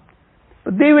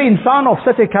 but they were insan of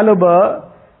such a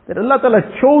caliber that Allah ta'ala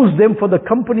chose them for the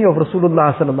company of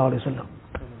Rasulullah sallallahu alaihi wasallam.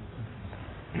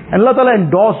 And Allah ta'ala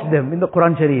endorsed them in the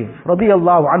Quran Sharif,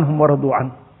 radiyallahu anhum wa radu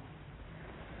an.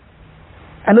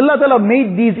 And Allah ta'ala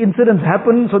made these incidents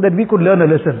happen so that we could learn a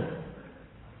lesson.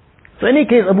 So in any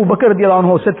case, Abu Bakr radiallahu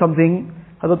anhu said something,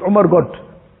 Hazrat Umar got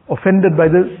offended by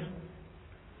this.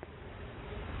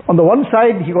 On the one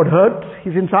side, he got hurt,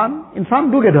 he's insan.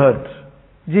 Insan do get hurt.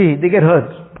 They get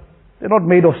hurt. They're not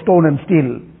made of stone and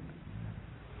steel.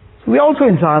 So we are also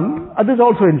insan, others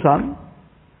also insan.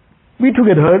 We too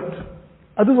get hurt,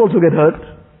 others also get hurt.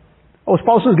 Our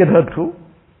spouses get hurt too.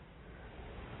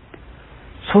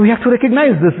 So we have to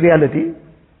recognize this reality.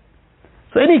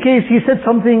 So in any case, he said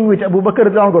something which Abu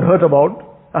Bakr got hurt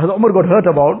about, Hazrat Umar got hurt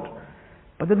about,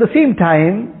 but at the same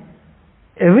time,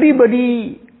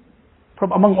 everybody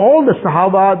from among all the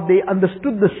Sahaba, they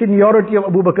understood the seniority of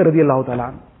Abu Bakr radiallahu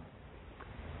ta'ala.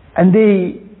 And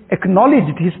they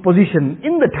acknowledged his position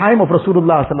in the time of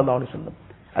Rasulullah sallallahu alaihi wasallam.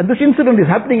 And this incident is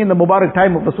happening in the Mubarak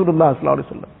time of Rasulullah sallallahu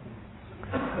alaihi wasallam.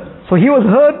 So he was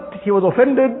hurt, he was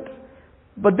offended,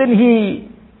 but then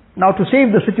now to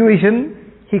save the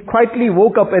situation, he quietly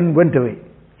woke up and went away.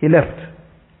 He left.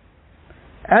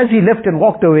 As he left and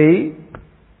walked away,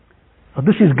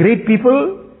 this is great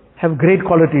people have great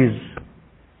qualities.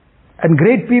 And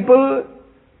great people,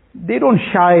 they don't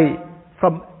shy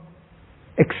from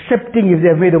accepting if they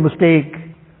have made a mistake,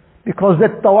 because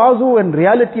that tawazu and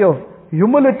reality of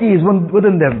humility is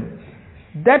within them.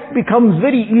 That becomes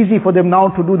very easy for them now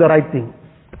to do the right thing.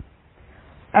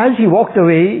 As he walked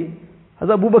away,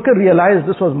 Hazrat Abu Bakr realized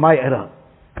this was my error.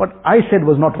 What I said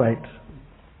was not right.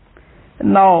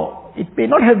 And now, it may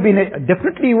not have been,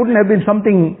 definitely wouldn't have been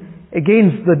something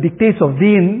against the dictates of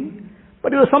deen,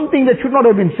 but it was something that should not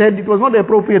have been said. It was not the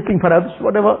appropriate thing perhaps,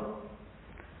 whatever.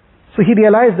 So he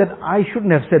realized that I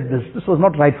shouldn't have said this. This was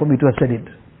not right for me to have said it.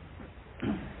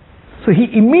 So he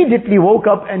immediately woke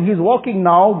up and he's walking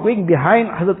now, going behind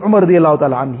Hazrat Umar radiallahu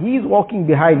ta'ala an. He's walking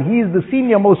behind. He is the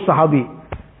senior most Sahabi,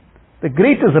 the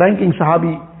greatest ranking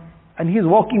Sahabi. And he's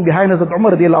walking behind Hazrat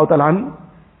Umar radiallahu ta'ala an.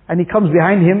 And he comes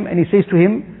behind him and he says to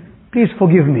him, please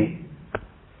forgive me.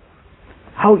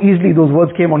 How easily those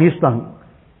words came on his tongue.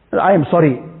 I am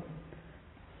sorry.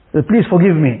 Please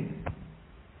forgive me.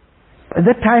 At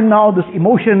that time now, this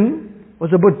emotion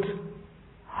was a bit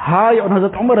high on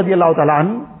Hazrat Umar radiallahu ta'ala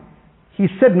an. He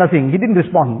said nothing. He didn't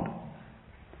respond.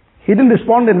 He didn't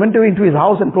respond and went away into his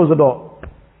house and closed the door.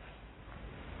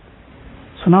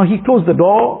 So now he closed the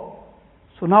door.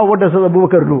 So now what does Abu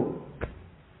Bakr do?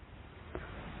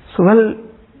 So well,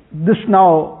 this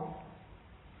now,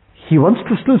 he wants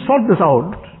to still sort this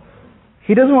out.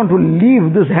 He doesn't want to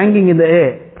leave this hanging in the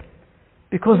air.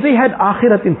 Because they had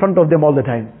akhirat in front of them all the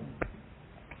time.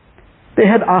 They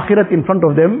had akhirat in front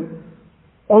of them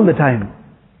all the time.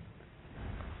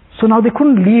 So now they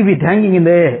couldn't leave it hanging in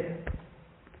the air.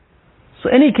 So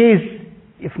any case,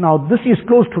 if now this is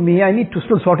close to me, I need to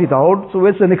still sort it out. So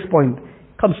where's the next point?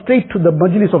 Come straight to the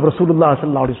majlis of Rasulullah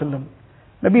sallallahu alaihi wasallam.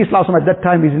 Nabi Sallallahu at that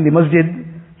time is in the masjid,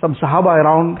 some Sahaba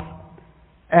around,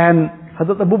 and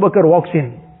Hazrat Abu Bakr walks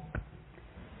in.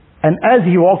 And as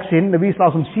he walks in, Nabi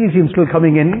Sallallahu sees him still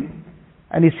coming in,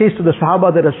 and he says to the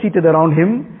Sahaba that are seated around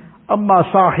him, Amma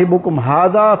sahibukum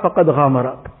hada faqad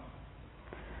ghamara.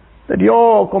 That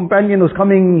your companion who's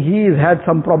coming, he's had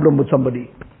some problem with somebody.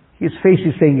 His face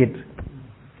is saying it.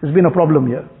 There's been a problem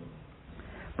here.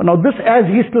 But now this, as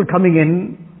he's still coming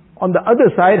in, on the other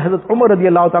side, Hazrat Umar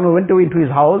radiallahu ta'ala went away into his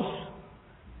house.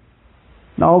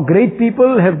 Now great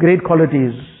people have great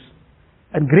qualities.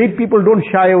 And great people don't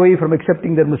shy away from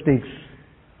accepting their mistakes,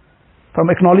 from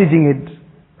acknowledging it,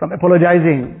 from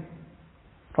apologizing,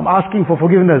 from asking for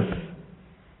forgiveness.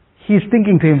 He's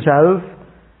thinking to himself,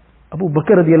 Abu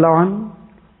Bakr radiallahu anh,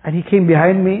 and he came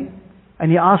behind me and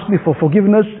he asked me for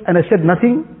forgiveness and I said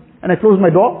nothing and I closed my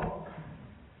door.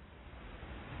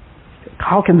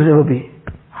 How can this ever be?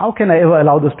 How can I ever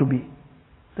allow this to be?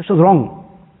 This is wrong.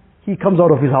 He comes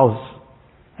out of his house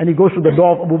and he goes to the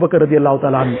door of Abu Bakr radiallahu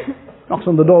ta'ala, knocks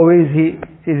on the doorways, he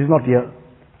says he's not here.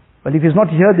 Well, if he's not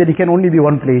here, then he can only be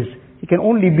one place. He can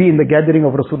only be in the gathering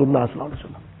of Rasulullah sallallahu alaihi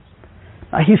wasallam.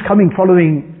 Now he's coming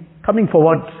for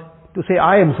what? To say,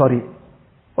 I am sorry.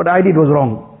 What I did was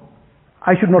wrong.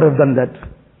 I should not have done that.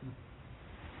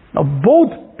 Now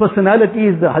both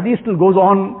personalities, the hadith still goes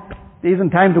on. There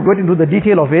isn't time to get into the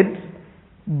detail of it.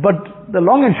 But the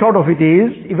long and short of it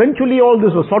is, eventually all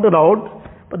this was sorted out.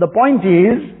 But the point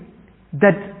is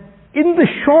that in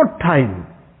the short time,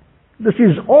 this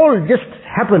is all just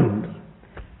happened.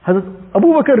 Hazrat Abu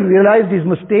Bakr realized his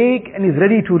mistake and is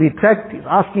ready to retract. He's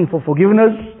asking for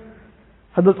forgiveness.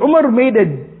 Hazrat Umar made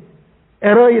an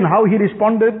error in how he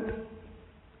responded,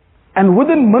 and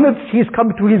within minutes he's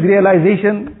come to his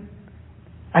realization,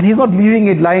 and he's not leaving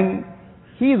it lying.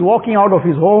 He is walking out of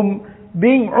his home,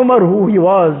 being Umar who he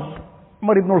was,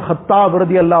 Umar ibn al-Khattab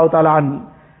radiallahu ta'ala an.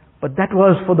 But that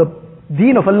was for the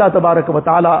deen of Allah tabaraka wa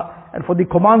ta'ala, and for the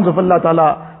commands of Allah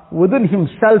ta'ala. Within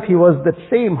himself he was that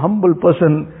same humble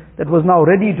person that was now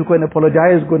ready to go and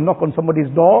apologize, go and knock on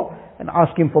somebody's door and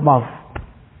ask him for maaf.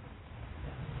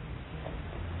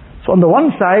 So on the one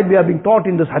side, we are being taught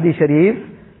in this hadith sharif,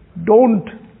 don't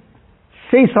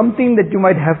say something that you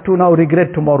might have to now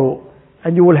regret tomorrow,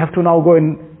 and you will have to now go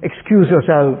and excuse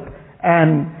yourself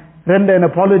and render an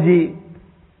apology.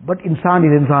 But insan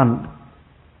is insan.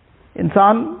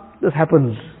 Insan, this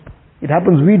happens. It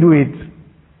happens, we do it.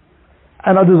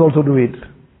 And others also do it.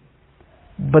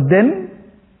 But then,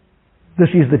 this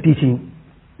is the teaching.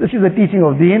 This is the teaching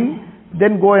of deen.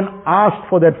 Then go and ask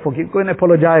for that forgiveness. Go and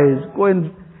apologize. Go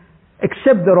and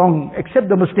accept the wrong, accept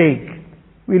the mistake.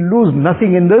 We lose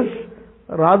nothing in this.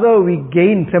 Rather, we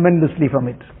gain tremendously from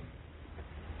it.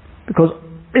 Because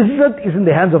izzat is in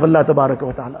the hands of Allah tabaraka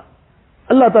wa ta'ala.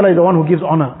 Allah ta'ala is the one who gives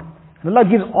honor. And Allah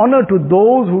gives honor to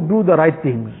those who do the right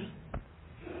things.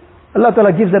 Allah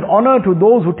ta'ala gives that honor to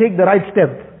those who take the right step.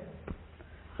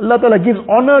 Allah ta'ala gives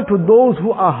honor to those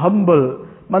who are humble.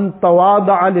 Man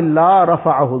tawada'a lillah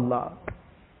rafa'ahu Allah.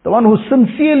 The one who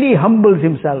sincerely humbles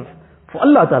himself for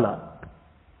Allah ta'ala,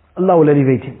 Allah will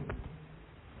elevate him.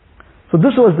 So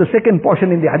this was the second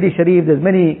portion in the hadith sharif. There's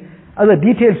many other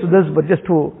details to this, but just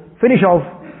to finish off,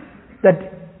 that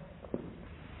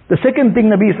the second thing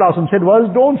Nabi Sallallahu Alaihi Wasallam said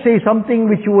was, don't say something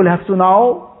which you will have to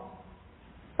now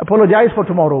apologize for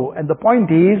tomorrow. And the point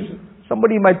is,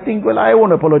 somebody might think, well, I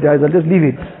won't apologize, I'll just leave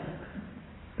it.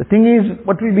 The thing is,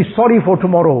 what we'll be sorry for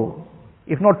tomorrow,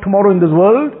 if not tomorrow in this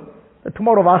world, the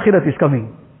tomorrow of akhirat is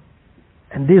coming.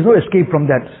 And there is no escape from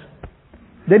that.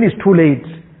 Then it's too late.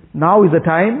 Now is the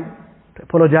time to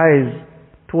apologize.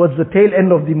 Towards the tail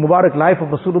end of the Mubarak life of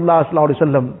Rasulullah sallallahu alaihi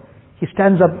wasallam, he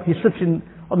stands up, he sits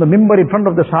on the mimbar in front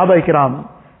of the Sahaba Ikram,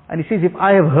 and he says, if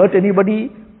I have hurt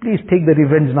anybody, please take the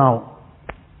revenge now.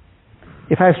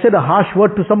 If I have said a harsh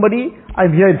word to somebody,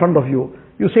 I'm here in front of you.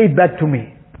 You say it back to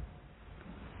me.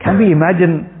 Can we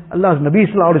imagine Allah's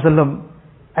Nabi sallallahu alaihi wasallam,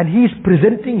 and he is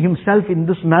presenting himself in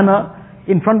this manner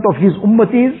in front of his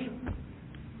ummatis?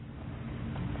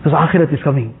 Because Akhirat is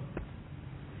coming.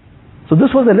 So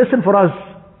this was a lesson for us.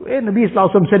 When Nabi sallallahu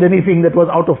alaihi wasallam said anything that was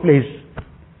out of place,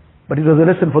 but it was a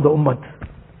lesson for the ummah.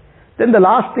 Then the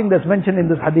last thing that's mentioned in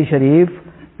this hadith sharif,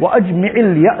 وَأَجْمِعِ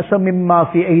الْيَأْسَ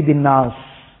مِمَّا فِي أَيْدِ النَّاسِ.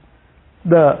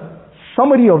 The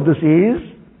summary of this is,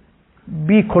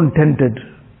 be contented.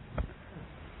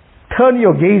 Turn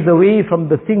your gaze away from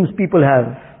the things people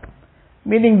have,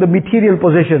 meaning the material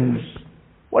possessions.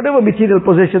 Whatever material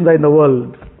possessions are in the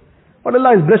world, what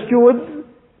Allah has blessed you with,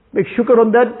 make shukr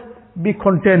on that, be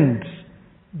content.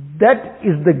 That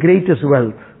is the greatest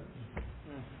wealth.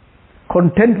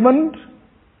 Contentment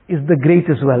is the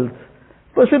greatest wealth.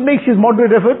 Person makes his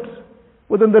moderate effort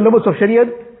within the limits of Shariat.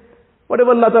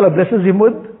 Whatever Allah Ta'ala blesses him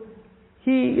with,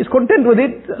 he is content with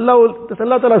it. That's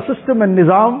Allah Ta'ala's system and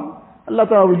nizam. Allah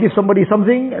Ta'ala will give somebody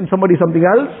something and somebody something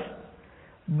else.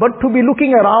 But to be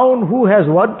looking around who has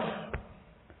what,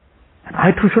 and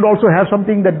I too should also have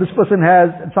something that this person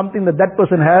has and something that that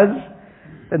person has,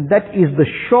 then that is the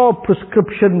sure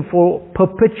prescription for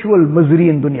perpetual misery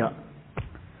in dunya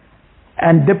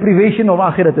and deprivation of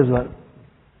akhirat as well.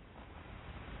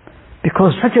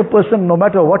 Because such a person, no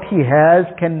matter what he has,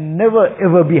 can never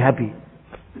ever be happy.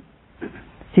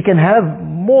 He can have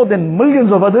more than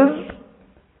millions of others,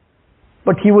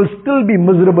 but he will still be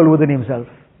miserable within himself.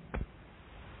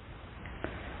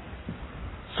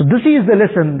 So this is the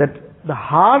lesson, that the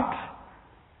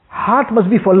heart must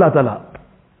be for Allah Ta'ala.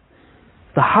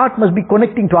 The heart must be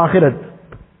connecting to akhirat.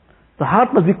 The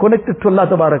heart must be connected to Allah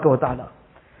Tabaraka wa Ta'ala.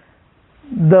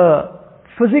 The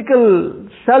physical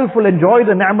self will enjoy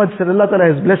the ni'mats that Allah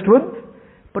Ta'ala has blessed with,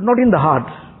 but not in the heart.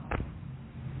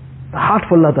 The heart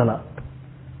for Allah Ta'ala.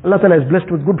 Allah Ta'ala is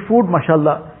blessed with good food,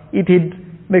 mashallah. Eat it,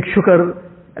 make shukr,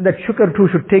 and that shukr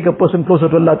too should take a person closer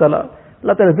to Allah Ta'ala.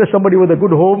 Allah Ta'ala has blessed somebody with a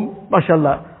good home,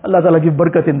 mashallah. Allah Ta'ala give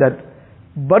barakat in that.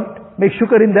 But make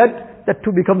shukr in that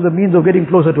too becomes a means of getting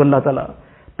closer to Allah Ta'ala.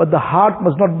 But the heart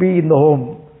must not be in the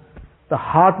home. The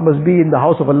heart must be in the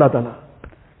house of Allah Ta'ala.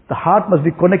 The heart must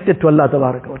be connected to Allah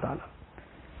Ta'ala.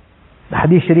 The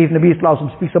Hadith Sharif, Nabi Sallallahu Alaihi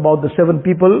Wasallam speaks about the 7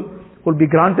 people who will be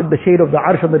granted the shade of the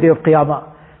Arsh on the day of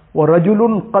Qiyamah.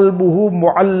 وَرَجُلٌ قَلْبُهُ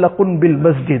مُعَلَّقٌ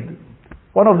بِالْمَسْجِدِ.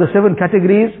 One of the 7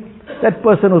 categories, that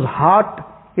person whose heart,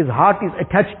 his heart is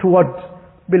attached to what?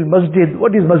 Bil-masjid.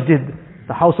 What is masjid?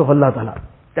 The house of Allah Ta'ala.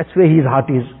 That's where his heart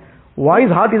is. Why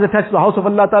his heart is attached to the house of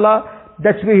Allah Ta'ala?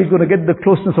 That's where he's going to get the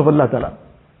closeness of Allah Ta'ala.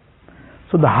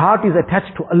 So the heart is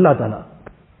attached to Allah Ta'ala.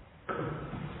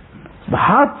 The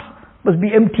heart must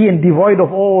be empty and devoid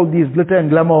of all these glitter and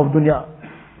glamour of dunya.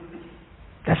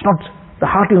 The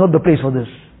heart is not the place for this.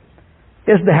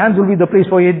 Yes, the hands will be the place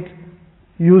for it,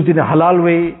 used in a halal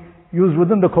way, used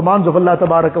within the commands of Allah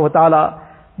Tabaraka wa Ta'ala.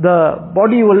 The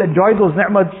body will enjoy those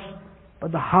ni'mats,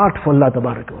 but the heart for Allah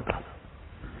Tabaraka wa Ta'ala.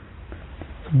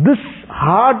 This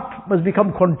heart must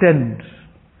become content.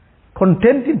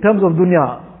 Content in terms of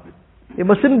dunya. It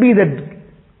mustn't be that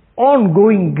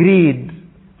ongoing greed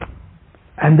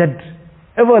and that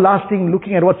everlasting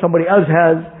looking at what somebody else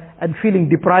has and feeling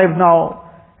deprived now,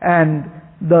 and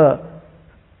the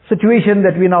situation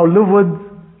that we now live with,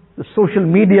 the social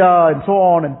media and so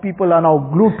on, and people are now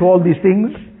glued to all these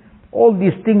things. All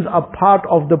these things are part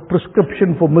of the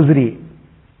prescription for misery.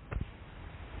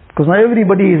 Because now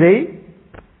everybody is a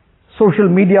social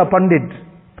media pundit.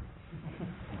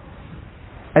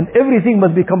 And everything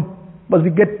must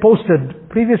get posted.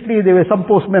 Previously there were some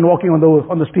postmen walking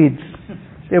on the streets.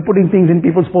 They were putting things in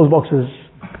people's post boxes.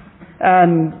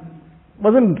 And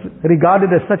wasn't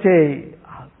regarded as such a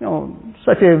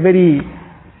very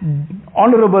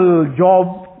honorable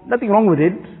job. Nothing wrong with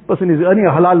it. Person is earning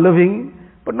a halal living.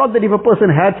 But not that if a person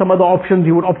had some other options,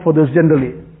 he would opt for this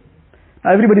generally.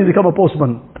 Now everybody's become a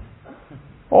postman.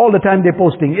 All the time they're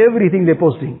posting. Everything they're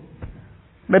posting.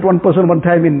 Met one person one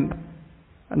time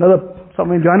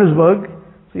somewhere in Johannesburg.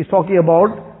 So he's talking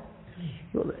about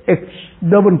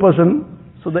ex-Durban person.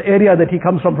 So the area that he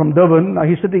comes from Durban, now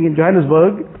he's sitting in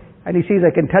Johannesburg, and he says,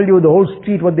 I can tell you the whole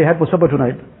street what they had for supper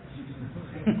tonight.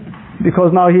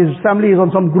 Because now his family is on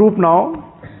some group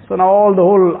now, so now all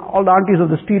the aunties of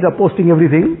the street are posting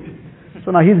everything.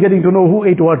 So now he's getting to know who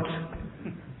ate what.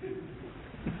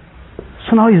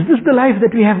 So now is this the life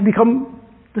that we have become?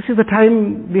 This is the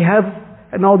time we have,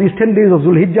 and now these 10 days of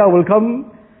Dhul Hijjah will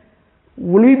come.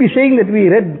 Will we be saying that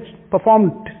we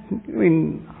performed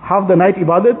in half the night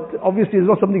ibadat? Obviously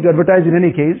it's not something to advertise in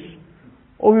any case.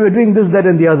 Or we were doing this, that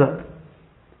and the other.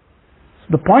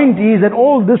 So the point is that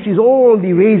all this is all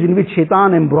the ways in which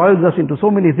shaitan embroils us into so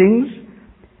many things.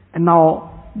 And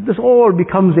now this all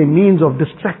becomes a means of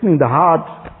distracting the heart.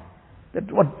 That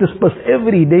what disperse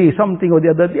every day, something or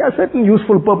the other. There are certain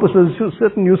useful purposes,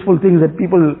 certain useful things that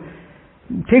people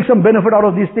take some benefit out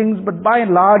of these things, but by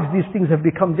and large these things have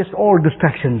become just all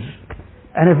distractions.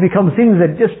 And have become things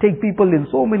that just take people in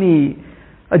so many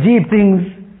ajib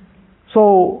things.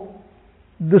 So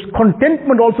this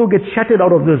contentment also gets shattered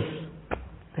out of this.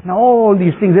 That now all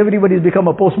these things, everybody's become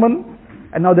a postman,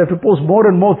 and now they have to post more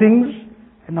and more things.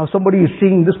 And now somebody is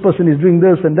seeing this person is doing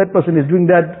this and that person is doing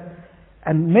that.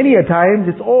 And many a times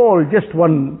it's all just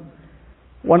one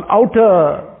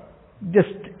outer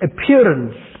just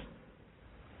appearance.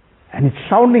 And it's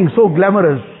sounding so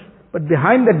glamorous. But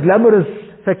behind that glamorous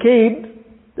facade,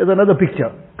 there's another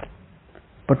picture.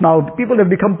 But now people have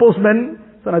become postmen,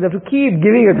 so now they have to keep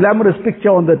giving a glamorous picture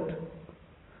on that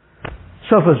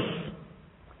surface.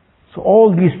 So all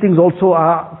these things also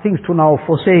are things to now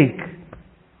forsake.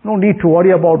 No need to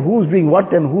worry about who's doing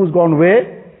what and who's gone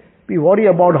where. We worry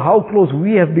about how close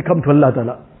we have become to Allah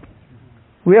Ta'ala.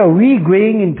 Where are we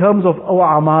going in terms of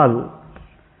our amal?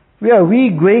 Where are we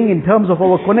going in terms of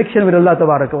our connection with Allah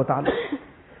Ta'ala?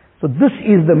 So this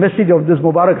is the message of this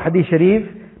Mubarak Hadith Sharif.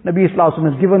 Nabi Sallallahu Alaihi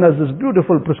Wasallam has given us this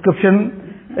beautiful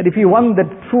prescription that if you want that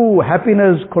true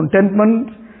happiness, contentment,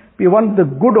 if you want the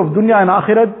good of dunya and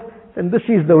akhirat, then this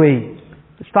is the way.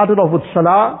 It started off with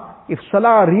salah. If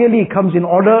salah really comes in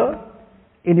order,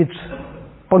 in its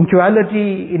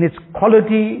punctuality, in its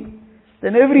quality,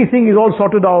 then everything is all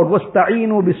sorted out.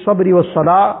 وَاسْتَعِينُوا بِالصَّبْرِ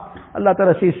وَالصَّلَاةِ Allah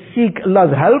Ta'ala says, seek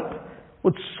Allah's help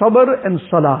with sabr and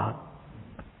salah.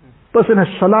 Person has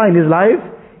salah in his life,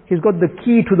 he's got the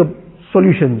key to the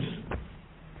solutions.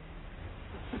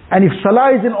 And if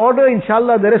salah is in order,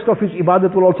 inshallah, the rest of his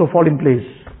ibadat will also fall in place.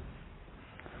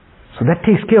 So that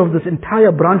takes care of this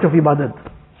entire branch of ibadat.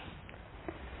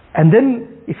 And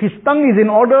then, if his tongue is in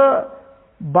order,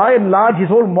 by and large, his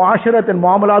whole muasharat and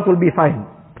muamalat will be fine.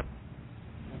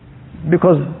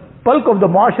 Because bulk of the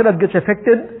muasharat gets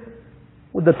affected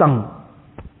with the tongue.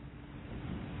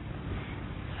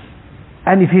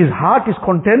 And if his heart is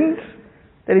content,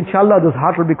 then inshallah this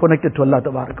heart will be connected to Allah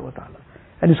Tabaraka wa Ta'ala.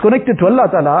 And is connected to Allah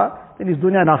Ta'ala, then his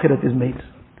dunya and akhirat is made.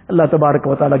 Allah Tabaraka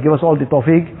wa Ta'ala give us all the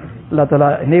tawfiq. Allah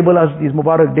Ta'ala enable us these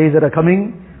Mubarak days that are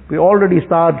coming. We already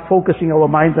start focusing our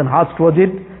minds and hearts towards it,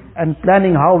 and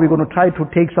planning how we're going to try to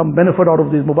take some benefit out of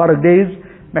these Mubarak days,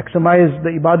 maximize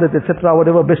the ibadat, etc.,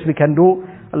 whatever best we can do.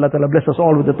 Allah Ta'ala bless us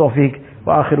all with the tawfiq.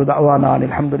 Wa akhiru da'wana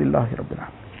alhamdulillahi rabbil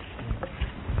alamin.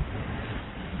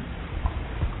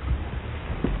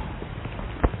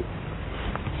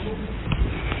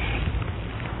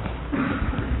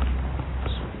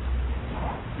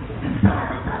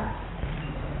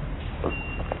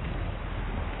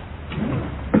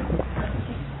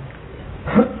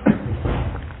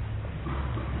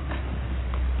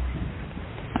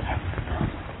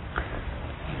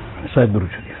 Sayyid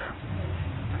Durud Sharif.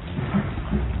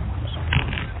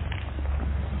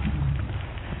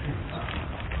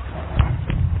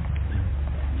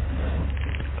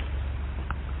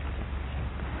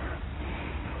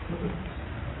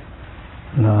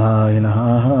 La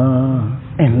ilaha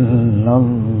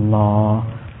illallah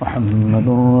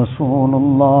Muhammadur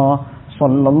Rasulullah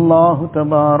sallallahu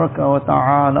tabaraka wa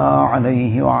ta'ala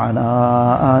alayhi wa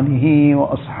ala alihi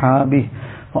wa ashabihi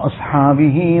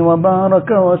وأصحابه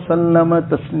وبارك وسلم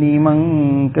تسليما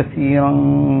كثيرا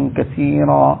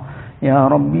كثيرا يا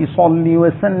ربي صل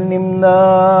وسلم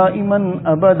دائما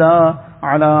أبدا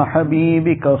على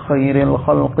حبيبك خير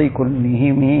الخلق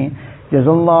كلهم جزى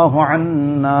الله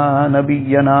عنا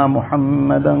نبينا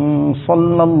محمدا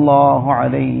صلى الله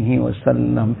عليه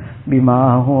وسلم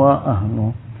بما هو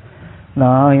أهله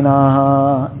لا إله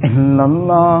إلا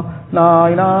الله لا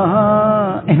إله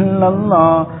إلا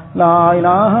الله لا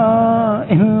إله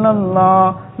إلا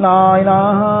الله لا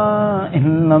إله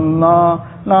إلا الله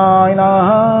لا إله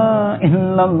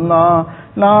إلا الله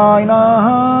لا إله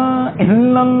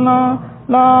إلا الله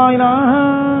لا إله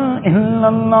إلا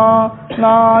الله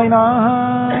لا إله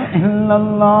إلا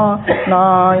الله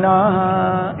لا إله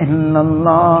إلا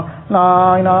الله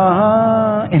لا إله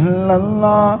إلا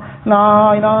الله لا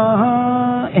إله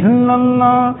إلا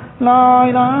الله لا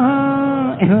إله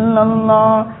إلا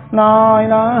الله لا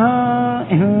إله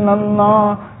إلا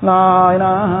الله لا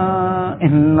إله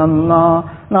إلا الله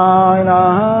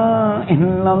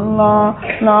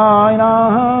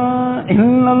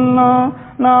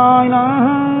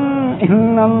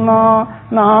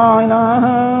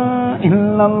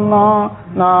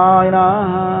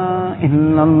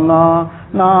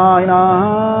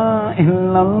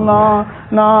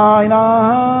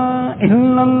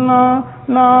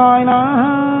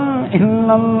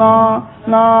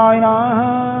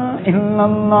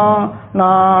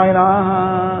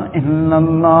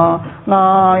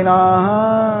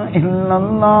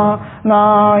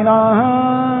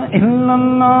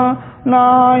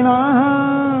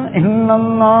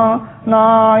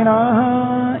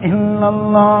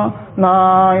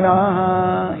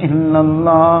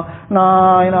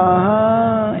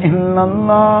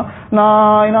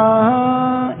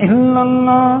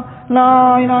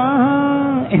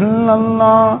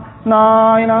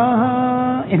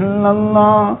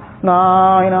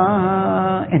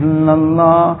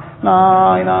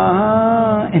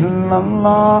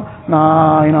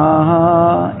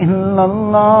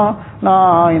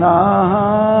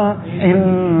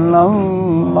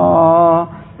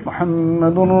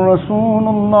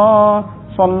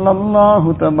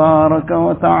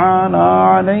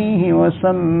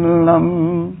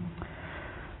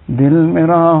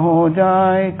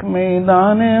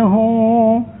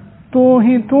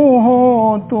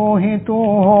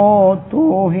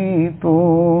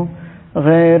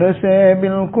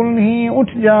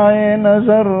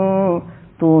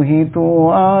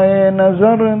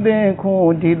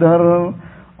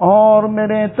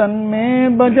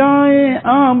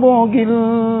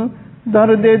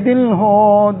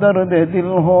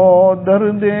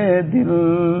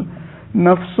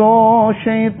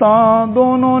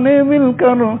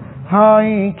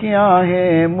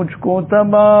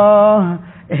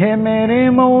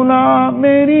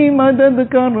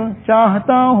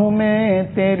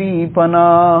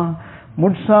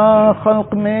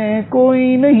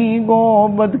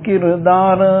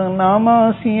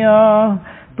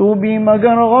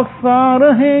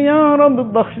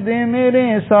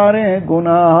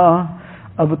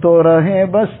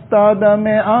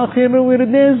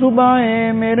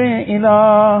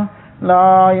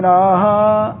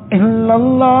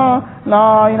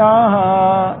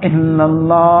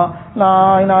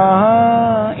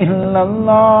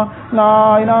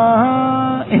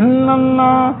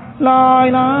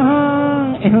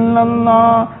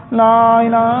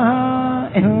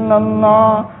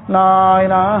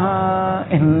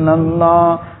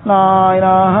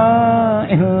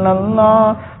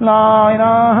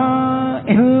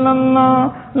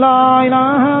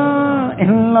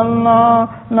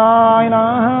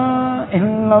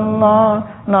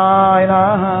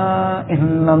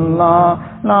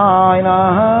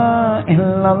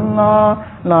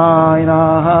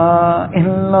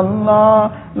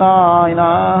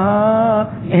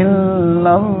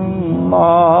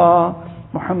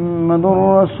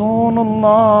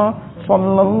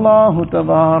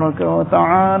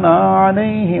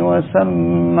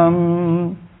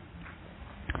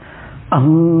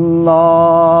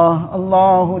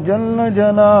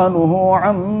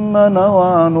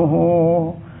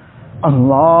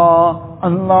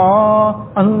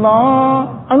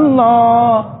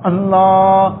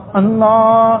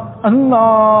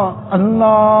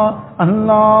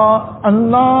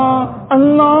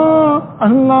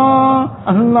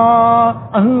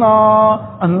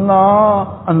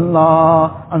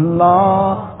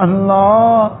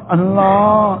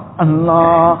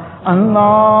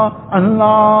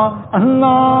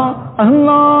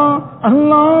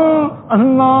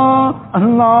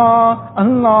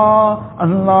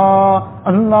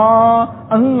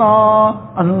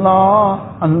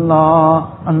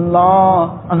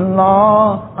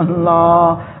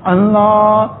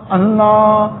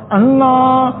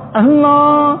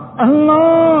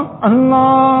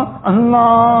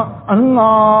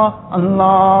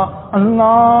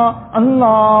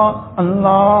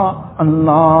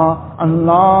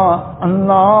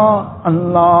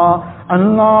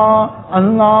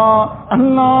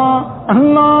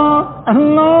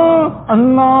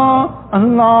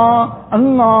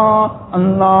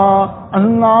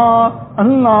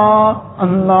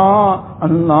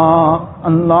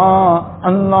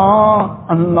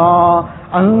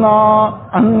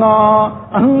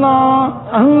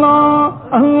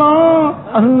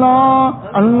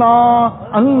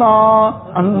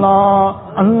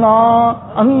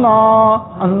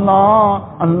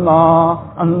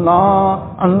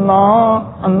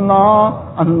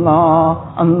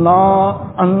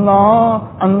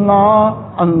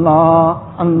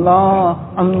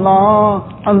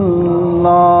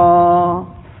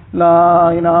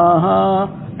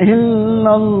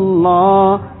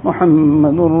illallah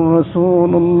Muhammadur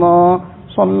Rasulullah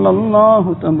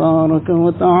sallallahu tabaraka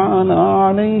wa ta'ala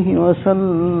alayhi wa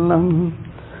sallam.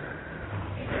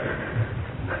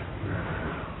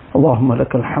 اللهم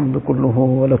لك الحمد كله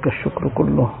ولك الشكر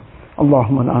كله.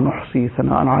 اللهم لا نحصي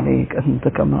ثناء عليك أنت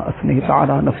كما أثنيت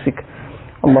على نفسك.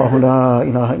 الله لا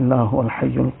إله إلا هو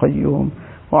الحي القيوم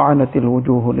وعنت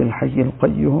الوجوه للحي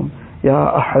القيوم.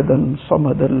 يا أحدا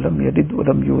صمدا لم يلد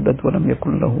ولم يولد ولم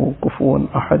يكن له كفوا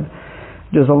أحد.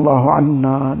 جزا الله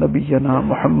عنا نبينا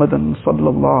محمدا صلى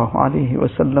الله عليه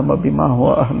وسلم بما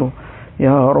هو أهله.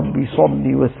 يا ربي صل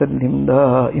وسلم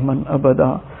دائما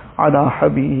أبدا على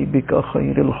حبيبك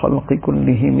خير الخلق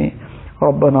كلهم.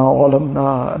 ربنا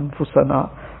ظلمنا أنفسنا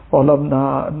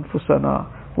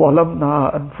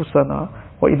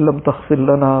وإن لم تغفر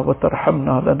لنا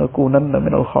وترحمنا لنكونن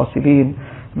من الخاسرين.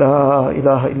 لا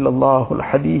إله إلا الله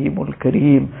الحليم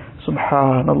الكريم.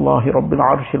 سبحان الله رب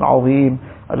العرش العظيم.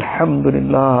 الحمد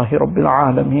لله رب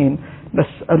العالمين.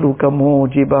 نسألك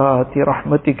موجبات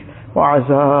رحمتك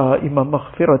وعزائم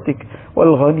مغفرتك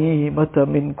والغنيمة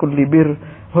من كل بر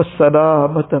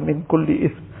والسلامة من كل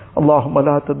إثم. اللهم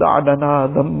لا تدع لنا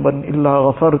ذنبا إلا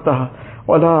غفرته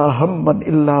ولا هما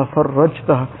إلا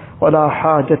فرجته ولا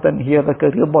حاجة هي لك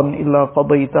رضا إلا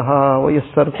قضيتها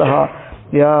ويسرتها.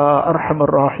 يا أرحم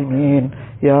الراحمين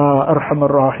يا أرحم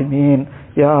الراحمين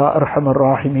يا أرحم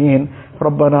الراحمين.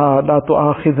 ربنا لا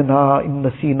تؤاخذنا إن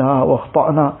نسينا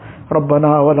واخطأنا.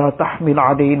 ربنا ولا تحمل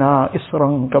علينا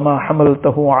إصرا كما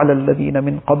حملته على الذين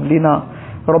من قبلنا.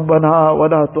 ربنا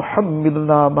ولا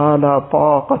تحملنا ما لا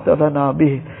طاقة لنا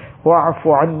به. واعف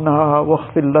عنا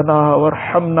واغفر لنا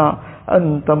وارحمنا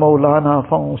أنت مولانا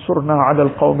فانصرنا على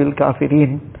القوم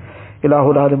الكافرين.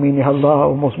 Ilahul Alameen, Ya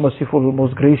Allah, most merciful,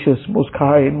 most gracious, most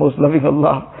kind, most loving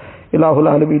Allah. Ilahul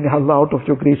Alameen, Ya Allah, out of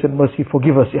your grace and mercy,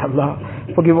 forgive us, Ya Allah.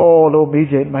 Forgive all our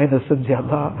major and minor sins, Ya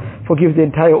Allah. Forgive the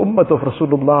entire ummah of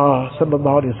Rasulullah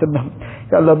sallallahu alayhi wa sallam.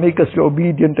 Ya Allah, make us your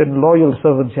obedient and loyal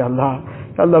servants, Ya Allah.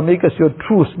 Ya Allah, make us your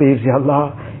true slaves, Ya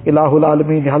Allah. Ilahul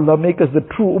Alameen, Ya Allah, make us the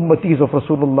true ummatis of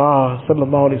Rasulullah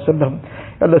sallallahu alayhi wa sallam.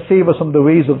 Ya Allah, save us from the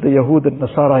ways of the Yahud and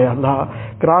Nasara, Ya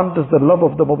Allah. Grant us the love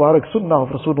of the Mubarak Sunnah of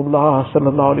Rasulullah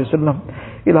sallallahu alayhi wa sallam.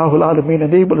 Ilahul Alameen,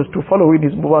 enable us to follow in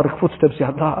his Mubarak footsteps,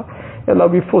 Ya Allah. Ya Allah,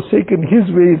 we've forsaken his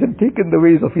ways and taken the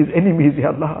ways of his enemies,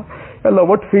 Ya Allah. Ya Allah,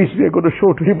 what face we are going to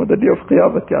show to him on the day of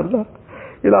Qiyamah, Ya Allah.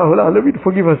 Ilahul Alameen,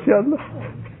 forgive us, Ya Allah.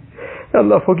 Ya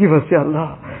Allah, forgive us, Ya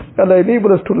Allah. Ya Allah,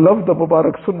 enable us to love the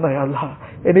Mubarak Sunnah, Ya Allah.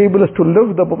 Enable us to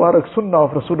live the Mubarak Sunnah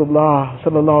of Rasulullah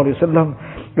sallallahu alayhi wa sallam.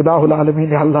 Ilahul Alameen,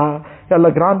 Ya Allah. Ya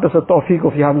Allah, grant us a tawfiq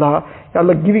of Ya Allah. Ya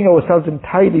Allah, giving ourselves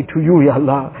entirely to you, Ya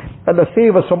Allah. Ya Allah,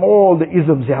 save us from all the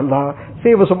isms, Ya Allah.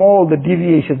 Save us from all the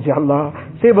deviations, Ya Allah.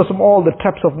 Save us from all the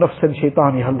traps of nafs and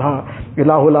shaitan, Ya Allah.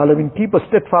 Ilahul Alameen, keep us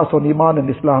steadfast on Iman and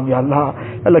Islam, Ya Allah.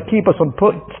 Ya Allah, keep us on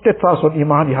steadfast on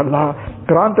Iman, Ya Allah.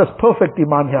 Grant us perfect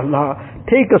Iman, Ya Allah.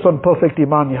 Take us on perfect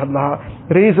Iman, Ya Allah.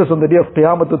 Raise us on the day of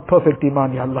Qiyamah with perfect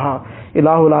Iman, Ya Allah.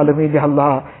 Ilahul Alameen, Ya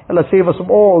Allah. Allah, save us from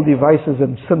all the vices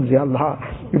and sins, Ya Allah.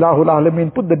 Ilahul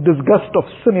Alameen, put the disgust of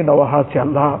sin in our hearts, Ya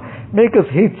Allah. Make us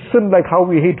hate sin like how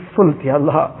we hate filth, Ya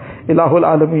Allah. Ilahul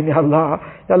Alameen, Ya Allah.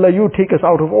 Ya Allah, you take us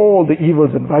out of all the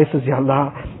evils and vices, Ya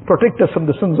Allah. Protect us from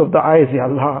the sins of the eyes, Ya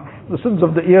Allah. The sins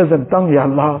of the ears and tongue, Ya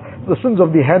Allah. The sins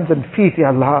of the hands and feet,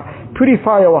 Ya Allah.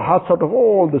 Purify our hearts out of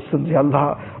all the sins, Ya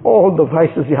Allah. All the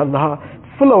vices, Ya Allah.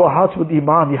 Fill our hearts with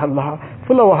Iman, Ya Allah.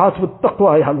 Fill our hearts with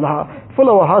Taqwa, Ya Allah. Fill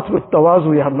our hearts with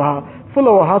Tawazu, Ya Allah. Fill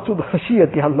our hearts with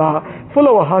Khashiyat, Ya Allah. Fill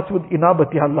our hearts with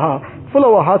Inabat, Ya Allah. Fill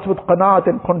our hearts with Qanaat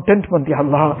and contentment, Ya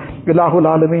Allah. Ilahul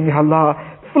Alameen, Ya Allah.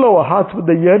 Fill our hearts with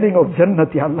the yearning of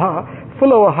Jannat, Ya Allah.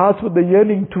 Fill our hearts with the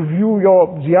yearning to view your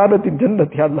ziyarat in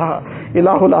Jannat, Ya Allah.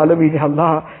 Ilahul Alameen, Ya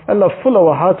Allah. Allah, fill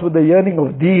our hearts with the yearning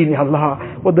of Deen, Ya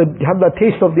Allah. With the, Ya Allah,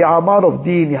 taste of the amal of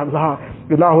Deen, Ya Allah.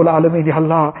 Ilahul Alameen, Ya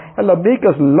Allah. Allah, make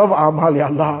us love amal, Ya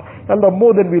Allah. Allah,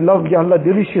 more than we love, Ya Allah,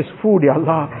 delicious food, Ya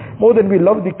Allah. More than we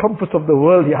love the comforts of the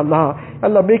world, Ya Allah.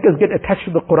 Allah, make us get attached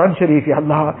to the Quran Sharif, Ya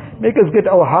Allah. Make us get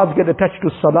our hearts get attached to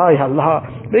Salah, Ya Allah.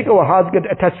 Make our hearts get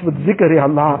attached with Zikr, Ya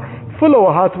Allah. Fill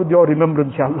our hearts with your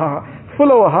remembrance, Ya Allah.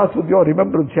 Fill our hearts with your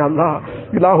remembrance, Ya Allah.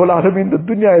 Ilahul Alameen, the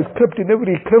dunya has crept in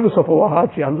every crevice of our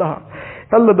hearts, Ya Allah.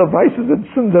 Allah, the vices and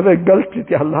sins have engulfed it,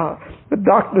 Ya Allah. The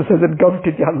darkness has engulfed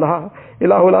it, Ya Allah.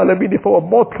 Ilahul Alameen, if our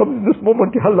mouth comes in this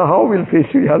moment, Ya Allah, how we'll face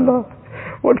you, Ya Allah.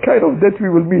 What kind of death we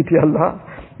will meet, Ya Allah.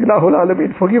 Ilahul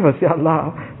Alameen, forgive us, Ya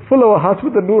Allah. Fill our hearts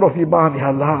with the nur of Iman,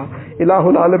 Ya Allah.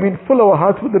 Ilahul Alameen, fill our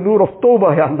hearts with the nur of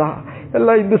Tawbah, Ya Allah.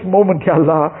 Allah, in this moment, Ya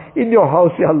Allah, in your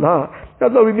house, Ya Allah. Ya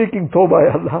Allah, we're making Tawbah,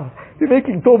 Ya Allah. We're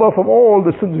making tawbah from all the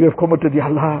sins we have committed, Ya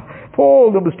Allah. For all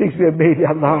the mistakes we have made,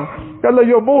 Ya Allah. Ya Allah,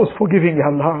 you're most forgiving, Ya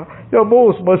Allah. You're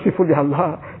most merciful, Ya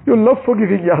Allah. You love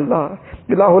forgiving, Ya Allah.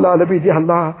 Ilahul Alameen, Ya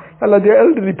Allah. Ya Allah, there are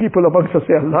elderly people amongst us,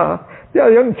 Ya Allah. There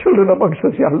are young children amongst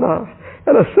us, Ya Allah.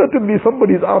 Ya Allah, certainly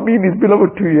somebody's Ameen is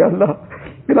beloved to you, Ya Allah.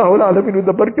 Ilahul Alameen, with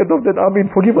the barakat of that Ameen,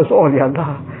 forgive us all, Ya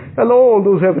Allah. Ya Allah, all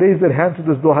those who have raised their hands to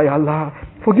this dua, Ya Allah.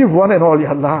 Forgive one and all,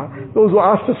 Ya Allah. Those who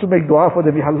asked us to make dua for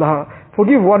them, Ya Allah.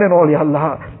 Forgive one and all, Ya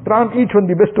Allah. Grant each one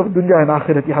the best of dunya and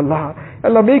akhirat, Ya Allah.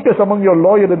 Allah, make us among your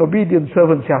loyal and obedient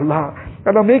servants, Ya Allah.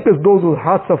 Allah, make us those whose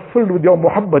hearts are filled with your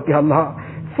muhabbat, Ya Allah.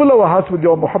 Fill our hearts with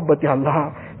your muhabbat, Ya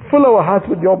Allah. Fill our hearts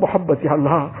with your muhabbat, Ya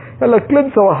Allah. Allah,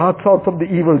 cleanse our hearts out from the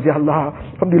evils, Ya Allah.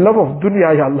 From the love of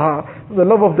dunya, Ya Allah. From the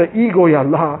love of the ego, Ya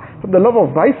Allah. From the love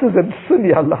of vices and sin,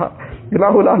 Ya Allah.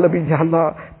 Ilahul Alameen, Ya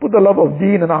Allah. Put the love of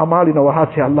deen and amal in our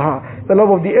hearts, Ya Allah. The love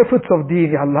of the efforts of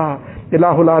deen, Ya Allah.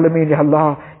 Ilahul Alameen, Ya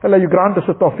Allah. Allah, you grant us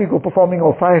the tawfiq of performing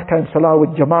our 5 times salah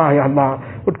with jama'ah, Ya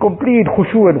Allah. With complete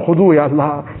khushu and khudu, Ya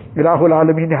Allah. Ilahul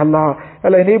Alameen, Ya Allah.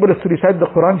 Allah, enable us to recite the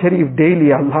Quran Sharif daily,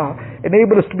 Ya Allah.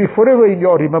 Enable us to be forever in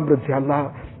your remembrance, Ya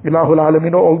Allah. Ilahul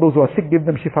Alameen, all those who are sick, give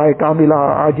them shifa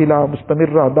kamila, ajila,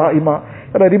 mustamirra,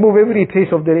 da'ima. Allah, remove every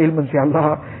trace of their ailments, Ya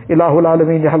Allah. Ilahul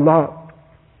Alameen, Ya Allah.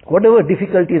 Whatever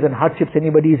difficulties and hardships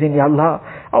anybody is in, Ya Allah,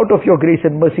 out of your grace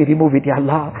and mercy, remove it, Ya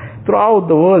Allah. Throughout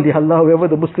the world, Ya Allah, wherever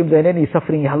the Muslims are in any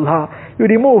suffering, Ya Allah, you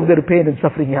remove their pain and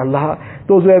suffering, Ya Allah.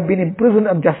 Those who have been in prison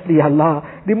unjustly, Ya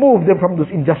Allah, remove them from this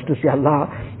injustice, Ya Allah.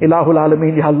 Ilahul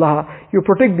Alameen, Ya Allah. You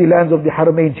protect the lands of the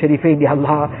Haramain Sharifain, Ya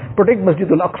Allah. Protect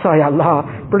Masjidul Aqsa, Ya Allah.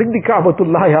 Protect the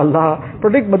Ka'batullah, Ya Allah.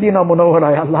 Protect Medina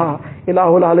Munawwara, Ya Allah.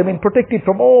 Ilahul Alameen, protect it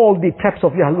from all the traps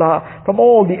of Ya Allah, from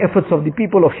all the efforts of the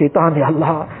people of Shaitan, Ya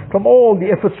Allah, from all the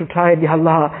efforts to try and Ya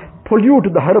Allah pollute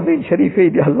the Haramain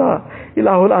Sharifain, Ya Allah.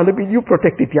 Ilahul Alameen, you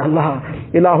protect it, Ya Allah.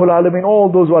 Ilahul Alameen, all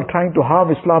those who are trying to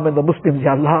harm Islam and the Muslims,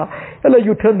 Ya Allah. Allah,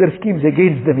 you turn their schemes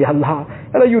against them, Ya Allah.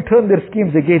 Allah, you turn their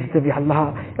schemes against them, Ya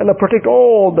Allah. Allah, protect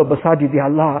all the masajid,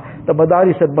 Ya Allah, the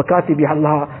madaris and makatib, Ya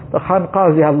Allah, the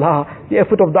khanqahs, Ya Allah, the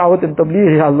effort of da'wat and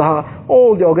tabligh, Ya Allah,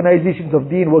 all the organizations of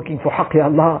deen working for haqq,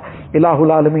 Ya Allah. Ilahul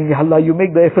Alameen, Ya Allah, you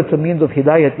make the efforts a means of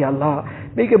hidayat, Ya Allah.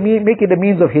 Make it a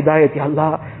means of hidayat, Ya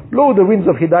Allah. Blow the winds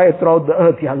of hidayat throughout the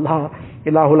earth, Ya Allah.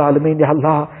 Ilahul Alameen, Ya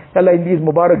Allah. Allah, in these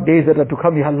Mubarak days that are to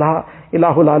come, Ya Allah.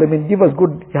 Ilahul Alameen, give us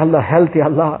good, Ya Allah, health, Ya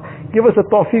Allah. Give us a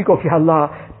tawfiq of, Ya Allah,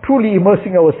 truly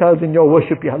immersing ourselves in your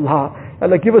worship, Ya Allah.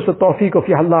 Allah, give us a tawfiq of,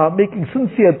 Ya Allah, making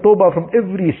sincere tawbah from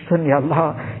every sin, Ya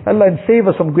Allah. Allah, and save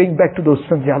us from going back to those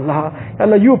sins, Ya Allah.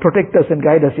 Allah, you protect us and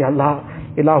guide us, Ya Allah.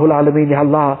 Ilahul Alameen, Ya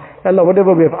Allah. Allah,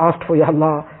 whatever we have asked for, Ya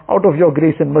Allah, out of your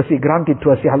grace and mercy, grant it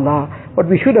to us, Ya Allah. What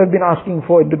we should have been asking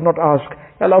for and did not ask,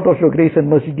 Allah, out of your grace and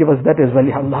mercy, give us that as well,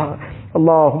 Ya Allah.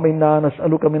 Allahumma inna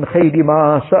nas'aluka min khayri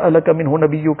ma sa'alaka minhu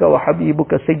nabiyyuka wa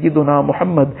habibuka sayyiduna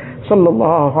Muhammad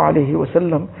sallallahu alayhi wa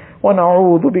sallam.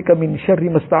 ونعوذ بك من شر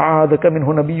ما استعاذك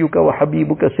منه نبيك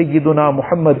وحبيبك سيدنا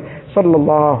محمد صلى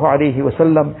الله عليه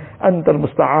وسلم. أنت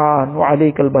المستعان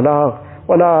وعليك البلاغ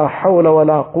ولا حول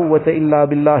ولا قوة إلا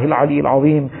بالله العلي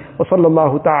العظيم. وصلى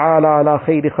الله تعالى على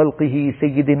خير خلقه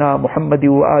سيدنا محمد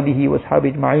وآله وأصحابه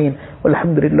أجمعين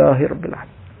والحمد لله رب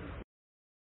العالمين.